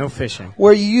game No fishing.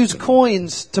 where you use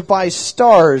coins to buy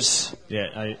stars,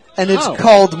 Yeah, and it's Oh.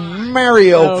 called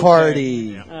Mario Okay.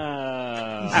 Party.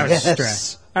 I was Yes.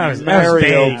 stressed. That was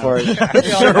Mario vague. Party. It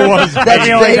sure was. That's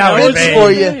vague. vague That was Vince vague.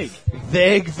 for you.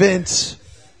 Vague Vince.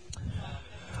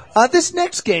 This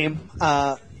next game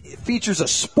features a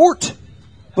sport,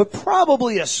 but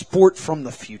probably a sport from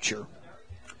the future.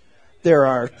 There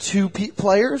are two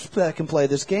players that can play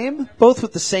this game, both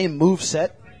with the same move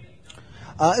set.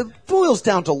 It boils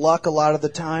down to luck a lot of the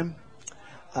time.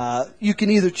 You can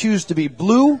either choose to be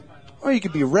blue or you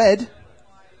can be red.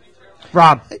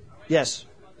 Rob, Yes.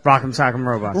 Rock'em Sock'em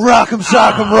Robots. Rock'em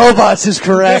Sock'em Robots is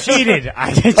correct. Cheated. I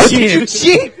Oh, did you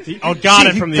cheated. cheat? got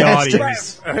it from the bastard.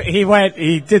 audience.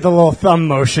 He did the little thumb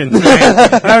motion. And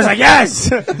I was like,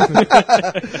 yes!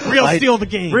 Real steal the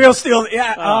game. Real steel.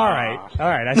 Yeah, all right.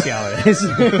 I see how it is.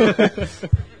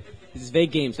 This is vague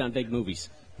games, not vague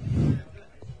movies.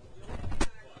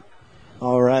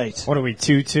 All right. What are we,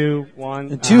 2-2-1?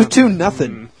 2-2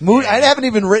 nothing. I haven't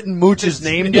even written Mooch's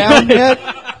name down yet.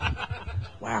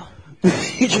 Wow.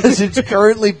 Because it's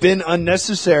currently been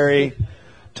unnecessary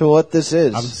to what this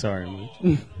is. I'm sorry,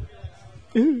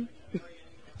 Mooch.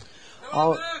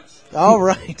 All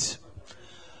right.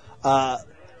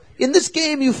 In this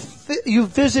game, you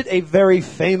visit a very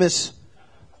famous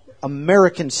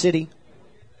American city,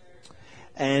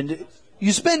 and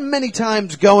you spend many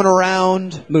times going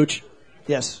around. Mooch.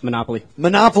 Yes, Monopoly.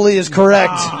 Monopoly is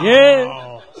correct.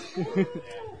 Yeah.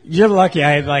 You're lucky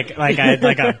I had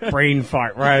a brain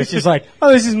fart where I was just like,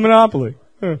 oh, this is Monopoly.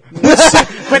 Huh.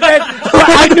 but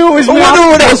I knew it was I Monopoly.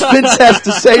 wonder what else Vince has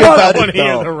to say about it,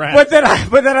 though. But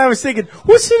then I was thinking,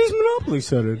 what city's Monopoly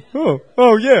set in?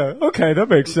 Oh yeah, okay, that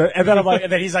makes sense. And then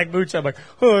and then he's like Mooch. I'm like,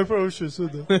 oh, I probably should have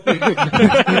said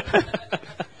that.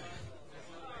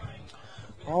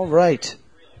 All right.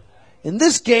 In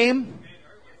this game,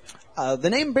 the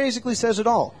name basically says it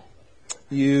all.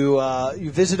 You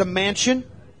visit a mansion.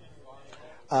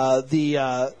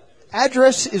 The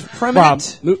address is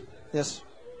permanent. Yes.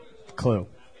 Clue.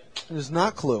 It is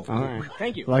not Clue. All right.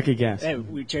 Thank you. Lucky guess. Hey,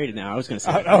 we traded now. I was going to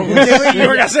say. Oh, you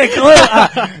were gonna say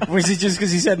Clue? Was it just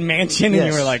because he said mansion and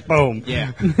Yes. you were like, boom?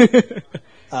 Yeah.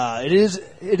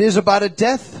 It is about a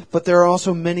death, but there are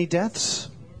also many deaths.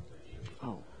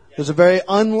 Oh. There's a very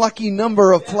unlucky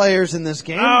number of players in this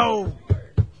game. Oh,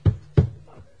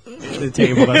 The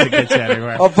table doesn't get you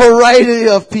anywhere. A variety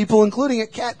of people, including a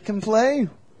cat, can play.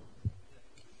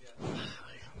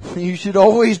 You should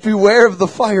always beware of the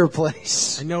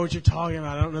fireplace. I know what you're talking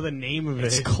about. I don't know the name of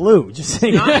It's it. Clue. Just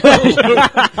say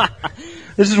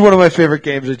This is one of my favorite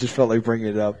games. I just felt like bringing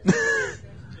it up.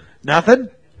 Nothing?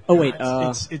 Oh, wait.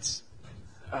 It's This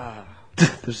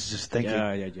is just thinking.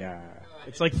 Yeah.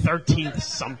 It's like 13th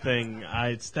something.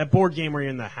 It's that board game where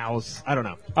you're in the house. I don't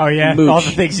know. Oh yeah, Mooch. all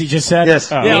the things he just said.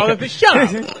 Yes. Oh. Yeah,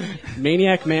 shut up.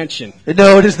 Maniac Mansion.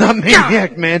 No, it is not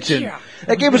Maniac Mansion.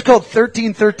 That game was called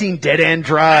 1313 Dead End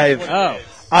Drive. Oh.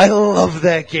 I love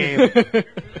that game.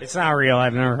 It's not real.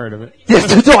 I've never heard of it.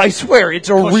 Yes, no, I swear, it's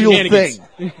a Called real shenanigans.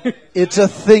 thing. It's a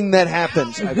thing that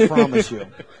happens, I promise you.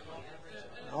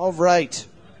 All right.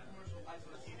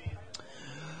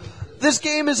 This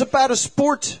game is about a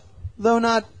sport, though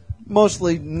not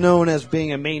mostly known as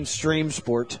being a mainstream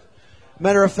sport.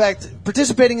 Matter of fact,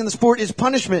 participating in the sport is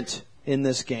punishment in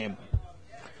this game.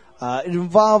 It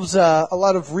involves a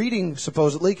lot of reading,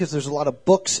 supposedly, because there's a lot of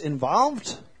books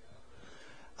involved.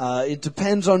 It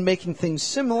depends on making things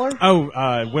similar.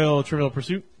 Will Trivial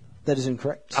Pursuit? That is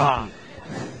incorrect. And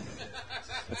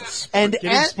And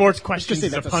getting sports questions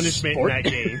is a that's a punishment sport. in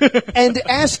that game. and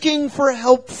asking for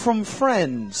help from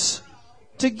friends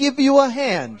to give you a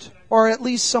hand, or at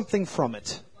least something from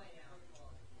it.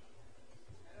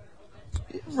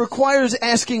 It requires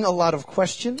asking a lot of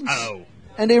questions, Oh.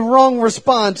 and a wrong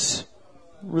response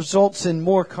results in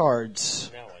more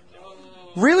cards.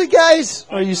 Really, guys?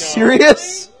 Are you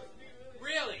serious?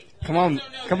 Really? Come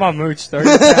on, Mooch. Throw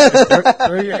your hand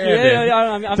in.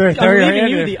 I'm Throw your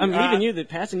hand in.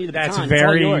 Passing you the That's baton. It's all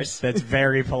very, yours. that's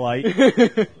very polite.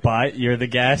 But you're the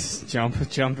guest. Jump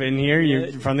in here.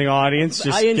 You're from the audience.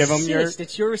 Just I give them insist.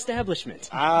 It's your establishment.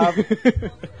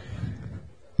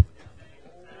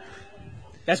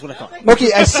 That's what I thought.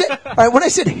 Okay, all right, when I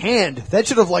said hand, that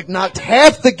should have knocked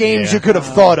half the games Yeah. you could have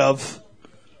thought of.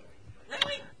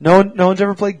 No one's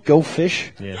ever played Go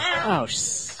Fish. Yeah. Oh,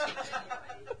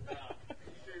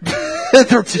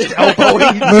 They're just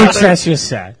elbowing each Mooch, other. that's just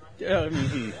sad.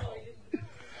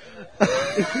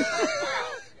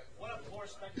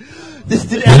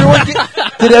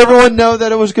 Did everyone know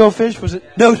that it was Go Fish? Was it?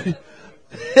 No.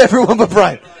 Everyone but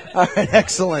Brian. All right,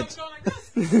 excellent.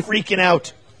 Freaking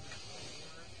out.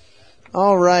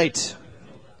 All right.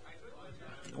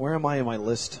 Where am I in my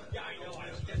list?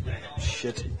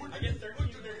 Shit.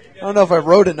 I don't know if I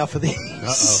wrote enough of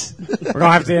these. We're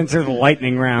gonna have to enter the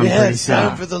lightning round Yeah, pretty it's soon.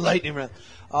 time for the lightning round.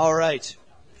 All right.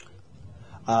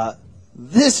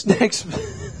 This next...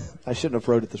 I shouldn't have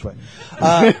wrote it this way.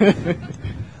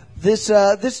 This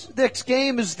next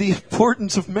game is the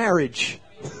importance of marriage.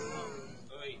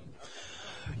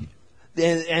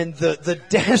 And the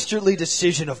dastardly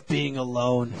decision of being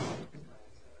alone.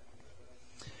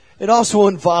 It also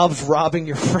involves robbing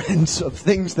your friends of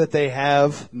things that they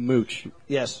have. Mooch.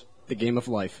 Yes. The game of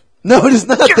life. No, it is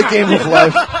not the game of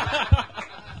life.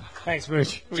 Thanks,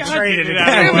 Mooch. We God traded damn it it.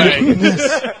 out of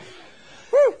the way.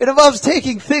 It involves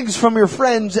taking things from your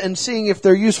friends and seeing if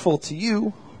they're useful to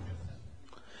you.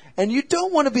 And you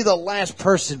don't want to be the last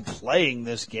person playing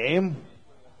this game.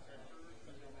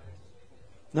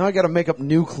 Now I got to make up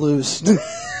new clues.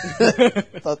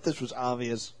 Thought this was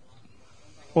obvious.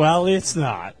 Well, it's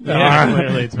not. Yeah,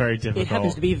 clearly it's very difficult. It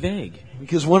happens to be vague.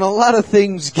 Because when a lot of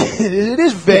things it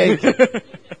is vague.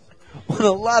 When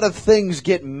a lot of things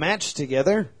get matched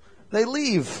together, they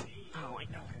leave.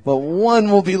 But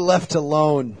one will be left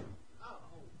alone.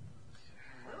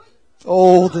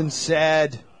 Old and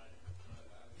sad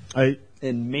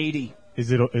and matey.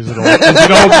 Is it old maid?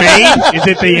 Is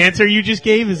it the answer you just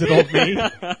gave? Is it old maid?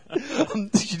 You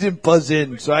didn't buzz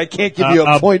in, so I can't give you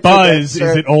a point Buzz, for that,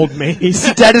 sir. is it old maid?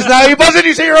 That is not how you buzz in.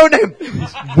 You say your own name.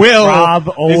 Will. Rob,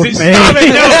 old is it, maid. Stop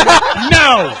it,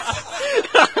 no!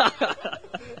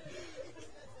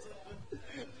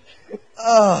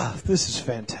 This is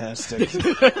fantastic.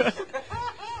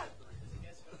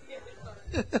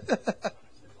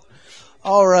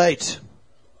 All right.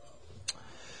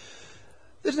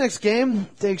 This next game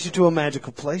takes you to a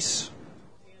magical place.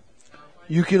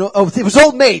 You can. Oh, it was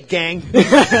Old Maid, gang.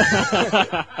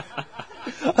 I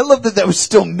love that was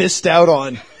still missed out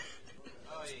on.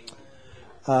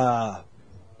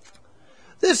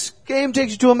 This game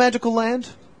takes you to a magical land.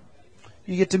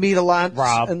 You get to meet a lot.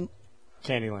 Rob. And,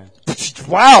 Candyland.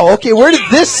 wow. Okay, where did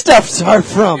this stuff start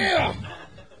from? I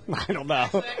don't know.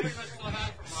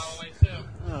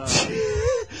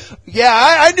 Yeah,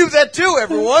 I knew that too,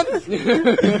 everyone.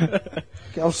 Look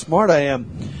how smart I am.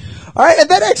 All right, and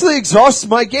that actually exhausts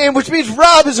my game, which means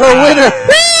Rob is our winner.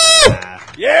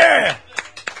 Yeah!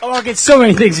 Oh, I get so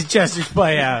many things at Chester's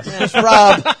Playhouse. Yes,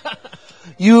 Rob.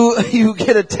 You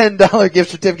get a $10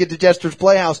 gift certificate to Chester's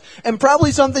Playhouse, and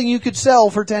probably something you could sell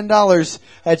for $10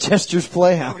 at Chester's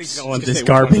Playhouse. I want this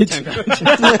garbage.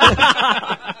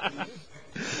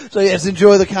 So yes,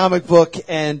 enjoy the comic book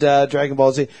and Dragon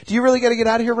Ball Z. Do you really got to get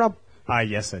out of here, Rob?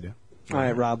 Yes, I do. All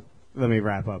right, Rob. Let me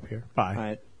wrap up here. Bye. All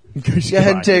right. Go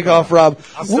ahead and take off, Rob.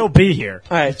 I'll still be here.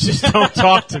 All right. Just don't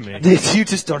talk to me. You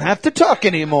just don't have to talk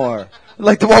anymore. I'd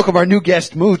like to welcome our new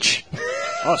guest, Mooch.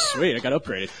 Oh, sweet. I got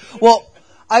upgraded. Well,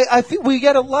 I think we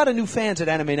got a lot of new fans at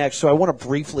Anime Next, so I want to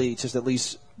briefly just at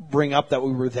least bring up that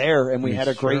we were there and we had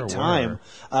a great time.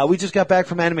 We just got back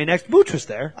from Anime Next. Mooch was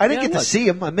there. I didn't Yeah, get I to was. see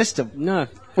him. I missed him. No.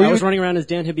 Were I you- was running around as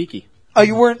Dan Hibiki. Oh,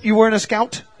 you weren't a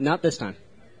scout? Not this time.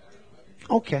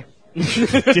 Okay.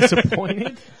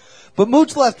 Disappointed? But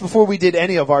Mooch left before we did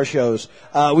any of our shows.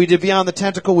 We did Beyond the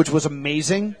Tentacle, which was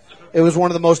amazing. It was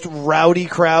one of the most rowdy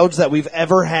crowds that we've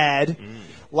ever had.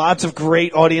 Lots of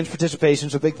great audience participation,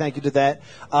 so big thank you to that.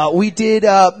 We did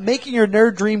Making Your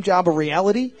Nerd Dream Job a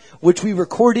Reality, which we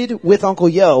recorded with Uncle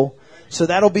Yo. So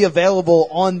that'll be available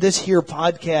on this here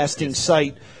podcasting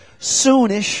site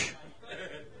soonish.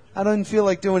 I don't feel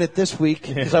like doing it this week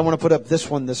because I want to put up this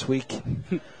one this week.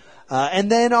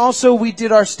 And then also we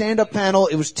did our stand-up panel.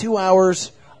 It was 2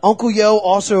 hours. Uncle Yo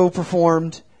also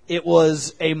performed. It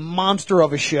was a monster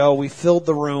of a show. We filled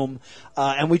the room.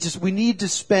 And we need to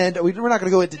spend, we're not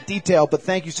going to go into detail, but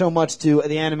thank you so much to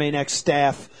the Anime Next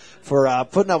staff for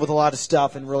putting up with a lot of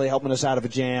stuff and really helping us out of a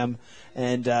jam.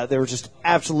 And they were just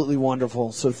absolutely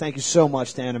wonderful. So thank you so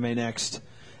much to Anime Next.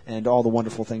 and all the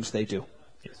wonderful things they do.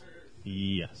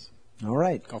 Yes. All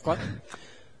right. Golf clap?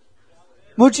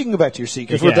 Mooch, you can go back to your seat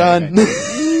because Yeah, we're done.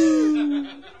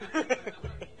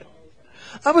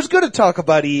 I was going to talk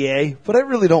about EA, but I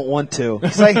really don't want to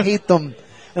because I hate them.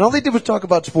 And all they did was talk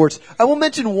about sports. I will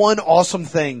mention one awesome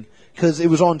thing because it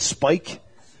was on Spike.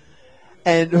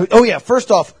 And, oh yeah,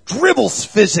 first off, dribbles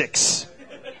physics.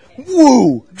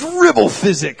 Woo! Dribble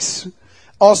physics.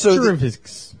 Also,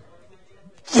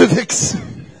 physics.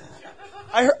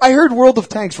 I heard World of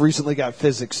Tanks recently got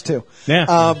physics too.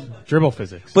 Yeah. Dribble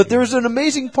physics. But there's an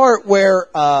amazing part where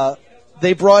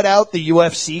they brought out the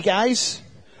UFC guys,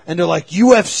 and they're like,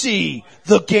 UFC,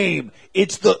 the game.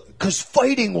 Because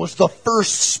fighting was the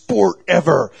first sport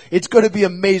ever. It's going to be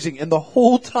amazing. And the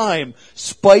whole time,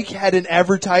 Spike had an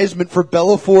advertisement for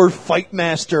Bellator Fight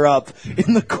Master up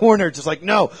in the corner. Just like,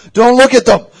 no, don't look at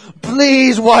them.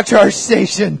 Please watch our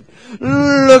station.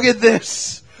 Look at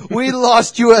this. We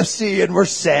lost UFC and we're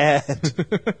sad.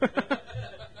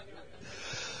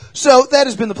 So that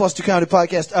has been the Plus 2 Comedy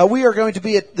Podcast. We are going to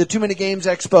be at the 2 Minute Games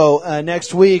Expo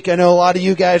next week. I know a lot of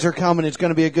you guys are coming. It's going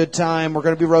to be a good time. We're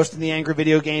going to be roasting the Angry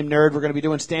Video Game Nerd. We're going to be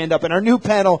doing stand-up. And our new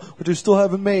panel, which we still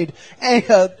haven't made,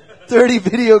 30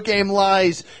 Video Game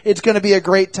Lies. It's going to be a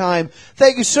great time.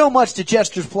 Thank you so much to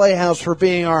Jester's Playhouse for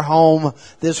being our home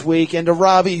this week, and to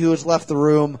Robbie, who has left the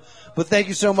room. But thank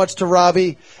you so much to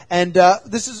Robbie. And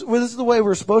this is the way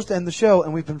we're supposed to end the show,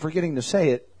 and we've been forgetting to say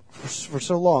it for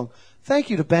so long.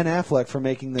 Thank you to Ben Affleck for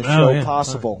making this show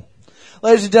possible.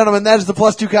 Ladies and gentlemen, that is the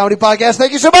Plus 2 Comedy Podcast.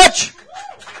 Thank you so much!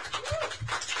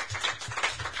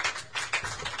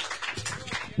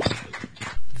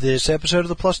 This episode of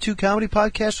the Plus 2 Comedy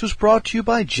Podcast was brought to you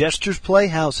by Jester's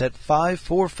Playhouse at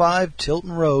 545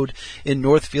 Tilton Road in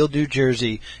Northfield, New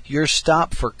Jersey. Your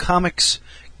stop for comics,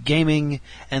 gaming,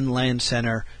 and land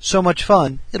center. So much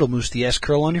fun, it'll mousse the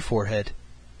S-curl on your forehead.